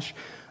backslash.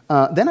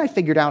 Then I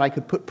figured out I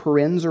could put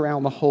parens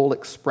around the whole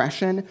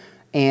expression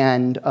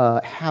and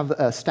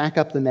stack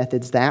up the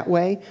methods that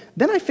way.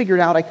 Then I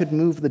figured out I could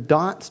move the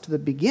dots to the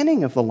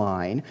beginning of the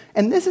line,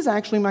 and this is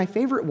actually my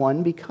favorite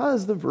one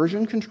because the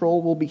version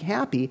control will be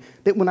happy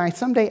that when I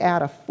someday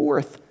add a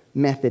fourth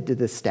method to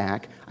this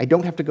stack, I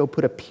don't have to go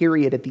put a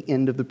period at the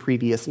end of the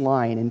previous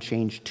line and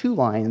change 2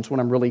 lines when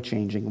I'm really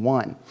changing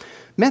 1.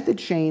 Method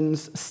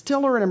chains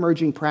still are an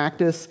emerging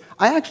practice.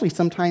 I actually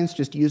sometimes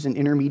just use an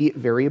intermediate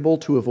variable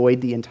to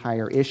avoid the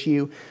entire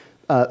issue.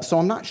 So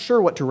I'm not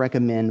sure what to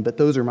recommend, but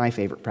those are my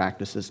favorite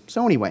practices.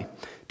 So anyway,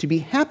 to be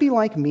happy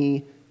like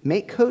me,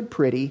 make code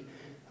pretty.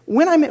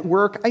 When I'm at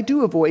work, I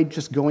do avoid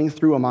just going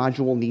through a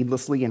module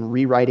needlessly and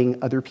rewriting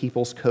other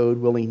people's code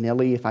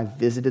willy-nilly if I've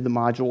visited the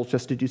module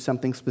just to do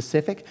something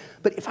specific.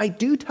 But if I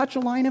do touch a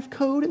line of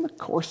code in the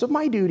course of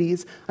my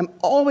duties, I'm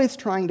always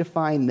trying to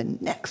find the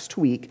next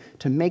tweak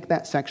to make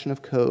that section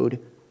of code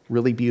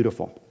really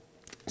beautiful.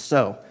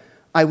 So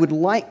I would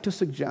like to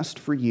suggest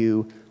for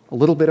you a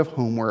little bit of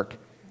homework.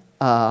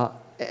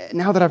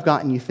 Now that I've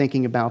gotten you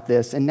thinking about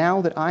this, and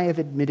now that I have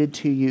admitted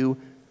to you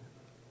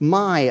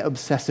my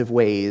obsessive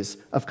ways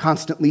of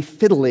constantly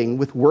fiddling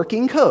with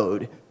working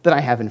code that I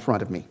have in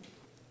front of me.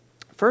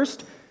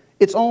 First,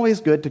 it's always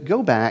good to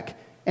go back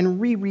and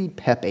reread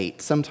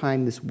PEP8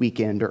 sometime this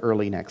weekend or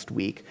early next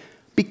week,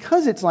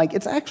 because it's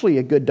actually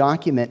a good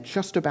document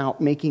just about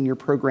making your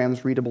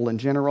programs readable in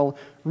general.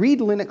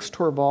 Read Linus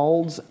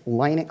Torvalds'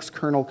 Linux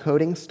kernel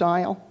coding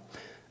style.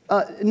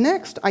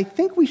 Next, I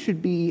think we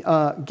should be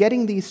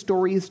getting these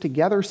stories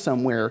together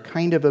somewhere,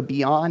 kind of a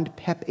beyond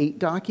PEP8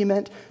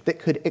 document that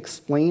could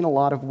explain a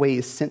lot of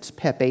ways since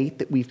PEP8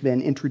 that we've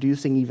been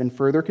introducing even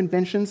further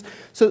conventions.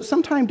 So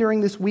sometime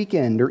during this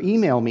weekend, or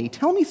email me,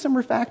 tell me some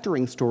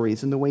refactoring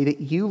stories in the way that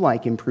you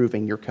like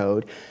improving your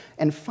code.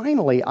 And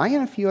finally, I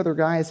and a few other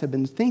guys have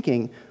been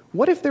thinking,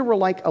 what if there were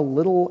like a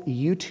little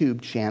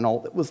YouTube channel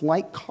that was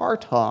like Car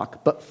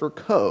Talk, but for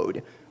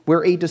code,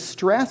 where a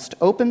distressed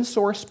open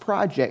source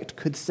project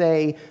could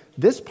say,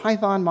 this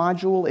Python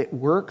module, it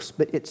works,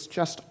 but it's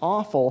just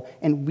awful,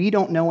 and we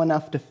don't know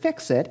enough to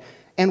fix it.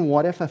 And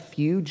what if a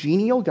few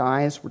genial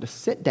guys were to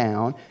sit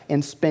down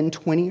and spend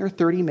 20 or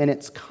 30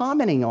 minutes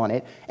commenting on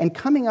it and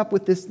coming up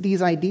with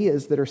these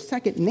ideas that are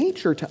second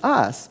nature to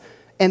us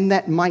and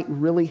that might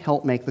really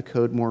help make the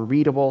code more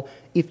readable?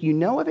 If you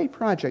know of a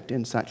project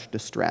in such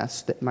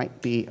distress that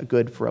might be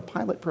good for a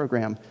pilot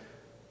program,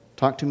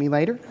 talk to me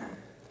later.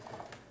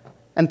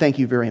 And thank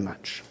you very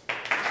much.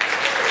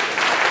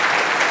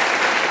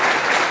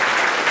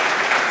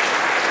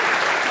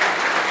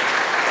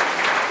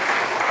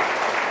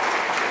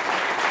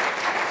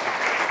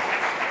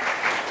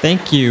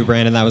 Thank you,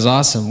 Brandon. That was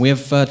awesome. We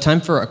have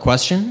time for a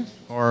question,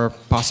 or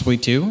possibly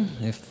 2,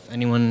 if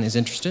anyone is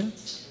interested.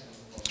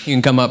 You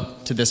can come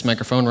up to this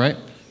microphone, right?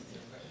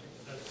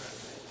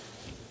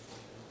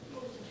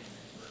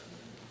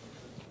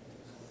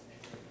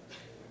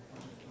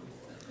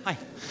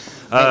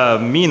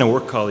 Me and a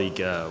work colleague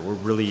were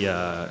really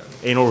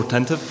anal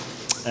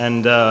retentive,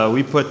 and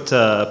we put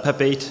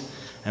PEP8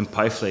 and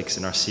PyFlakes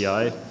in our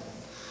CI,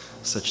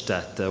 such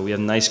that we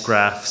have nice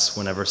graphs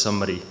whenever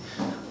somebody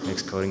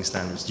makes coding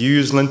standards. Do you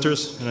use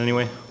linters in any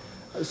way?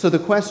 So the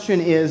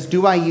question is,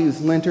 do I use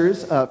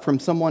linters from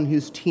someone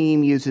whose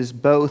team uses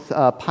both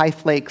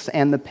PyFlakes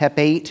and the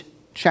PEP8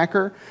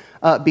 checker?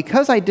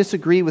 Because I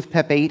disagree with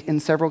PEP8 in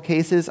several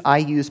cases, I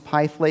use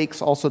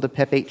PyFlakes. Also, the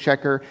PEP8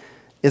 checker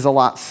is a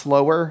lot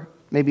slower.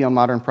 Maybe on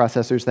modern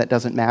processors that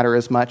doesn't matter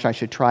as much. I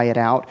should try it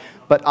out.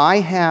 But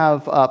I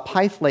have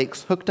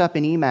PyFlakes hooked up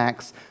in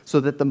Emacs so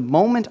that the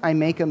moment I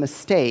make a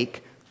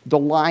mistake, the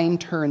line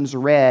turns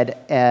red.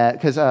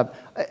 Because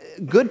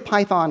good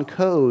Python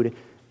code,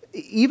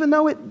 even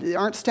though it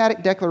aren't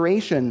static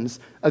declarations,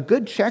 a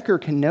good checker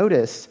can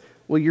notice,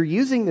 well, you're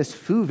using this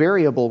foo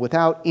variable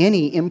without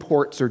any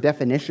imports or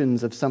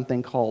definitions of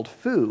something called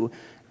foo.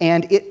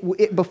 And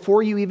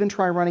before you even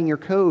try running your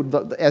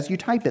code, as you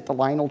type it, the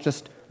line will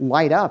just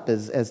light up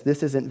as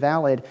this isn't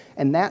valid.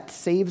 And that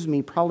saves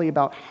me probably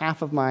about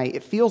half of my,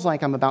 it feels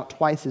like I'm about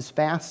twice as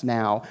fast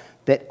now,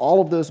 that all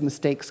of those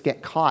mistakes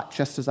get caught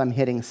just as I'm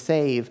hitting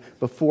save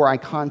before I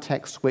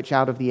context switch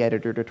out of the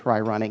editor to try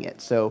running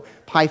it. So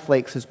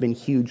PyFlakes has been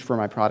huge for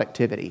my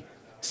productivity.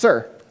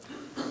 Sir?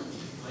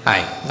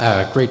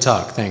 Hi, great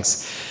talk,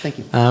 thanks. Thank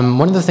you.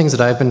 One of the things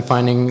that I've been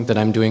finding that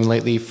I'm doing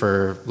lately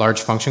for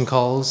large function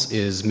calls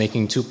is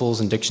making tuples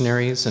and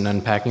dictionaries and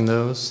unpacking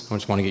those. I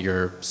just want to get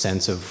your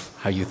sense of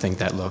how you think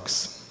that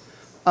looks.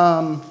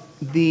 So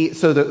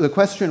the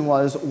question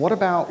was, what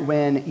about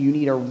when you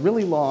need a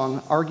really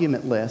long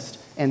argument list,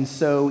 and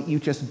so you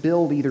just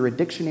build either a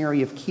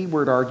dictionary of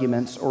keyword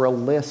arguments or a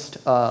list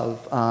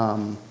of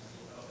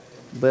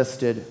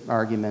listed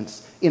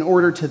arguments in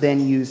order to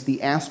then use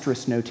the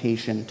asterisk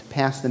notation to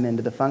pass them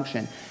into the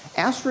function.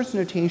 Asterisk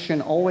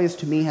notation always,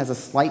 to me, has a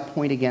slight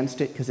point against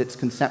it because it's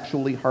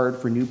conceptually hard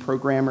for new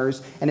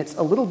programmers, and it's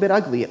a little bit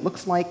ugly. It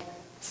looks like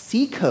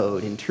C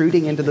code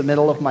intruding into the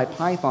middle of my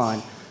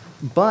Python.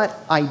 But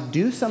I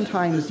do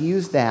sometimes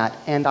use that,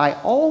 and I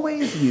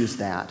always use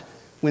that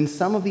when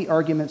some of the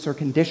arguments are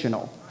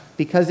conditional.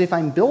 Because if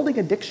I'm building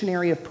a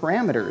dictionary of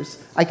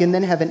parameters, I can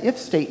then have an if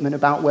statement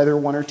about whether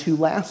one or two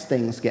last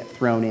things get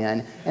thrown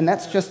in. And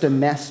that's just a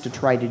mess to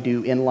try to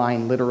do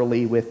inline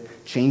literally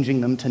with changing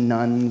them to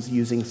nuns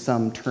using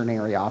some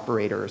ternary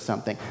operator or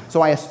something.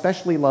 So I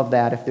especially love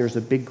that if there's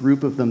a big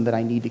group of them that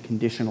I need to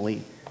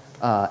conditionally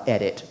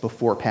edit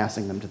before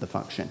passing them to the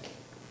function.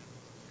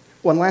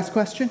 One last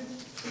question?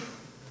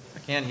 I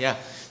can, yeah.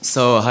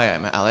 So, hi,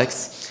 I'm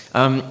Alex.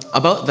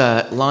 About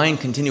the line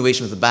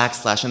continuation with the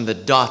backslash and the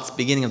dots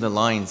beginning of the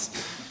lines.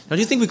 Now,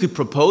 do you think we could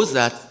propose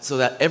that so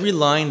that every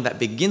line that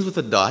begins with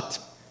a dot,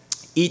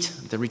 eat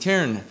the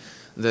return,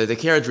 the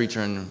carriage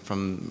return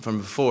from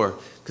before,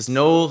 because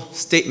no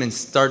statement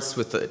starts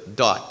with a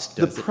dot.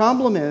 The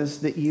problem is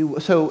that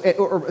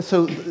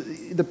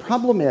the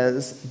problem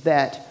is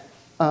that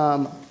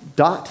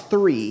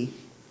 .3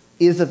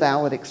 is a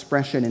valid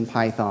expression in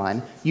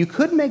Python. You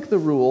could make the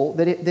rule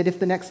that if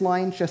the next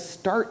line just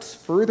starts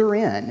further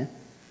in,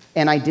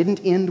 and I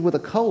didn't end with a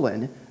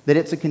colon, that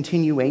it's a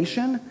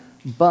continuation,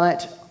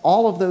 but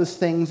all of those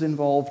things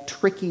involve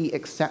tricky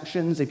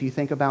exceptions if you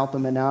think about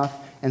them enough,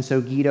 and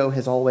so Guido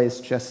has always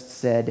just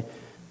said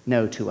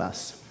no to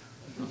us.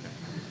 Okay.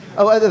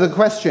 Oh, the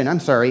question,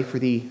 I'm sorry for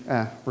the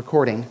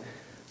recording.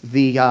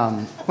 The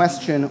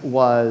question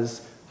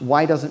was,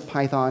 why doesn't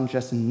Python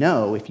just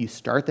know if you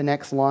start the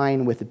next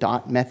line with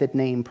dot method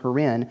name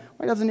paren,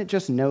 why doesn't it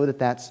just know that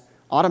that's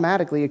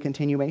automatically a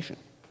continuation?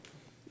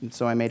 And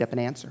so I made up an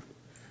answer.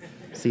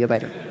 See you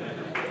later.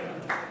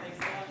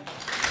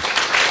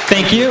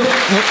 Thank you.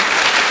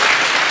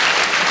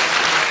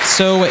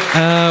 So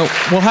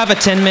we'll have a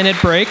 10-minute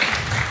break.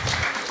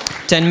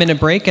 10-minute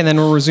break, and then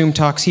we'll resume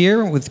talks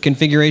here with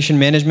configuration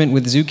management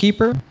with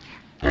Zookeeper.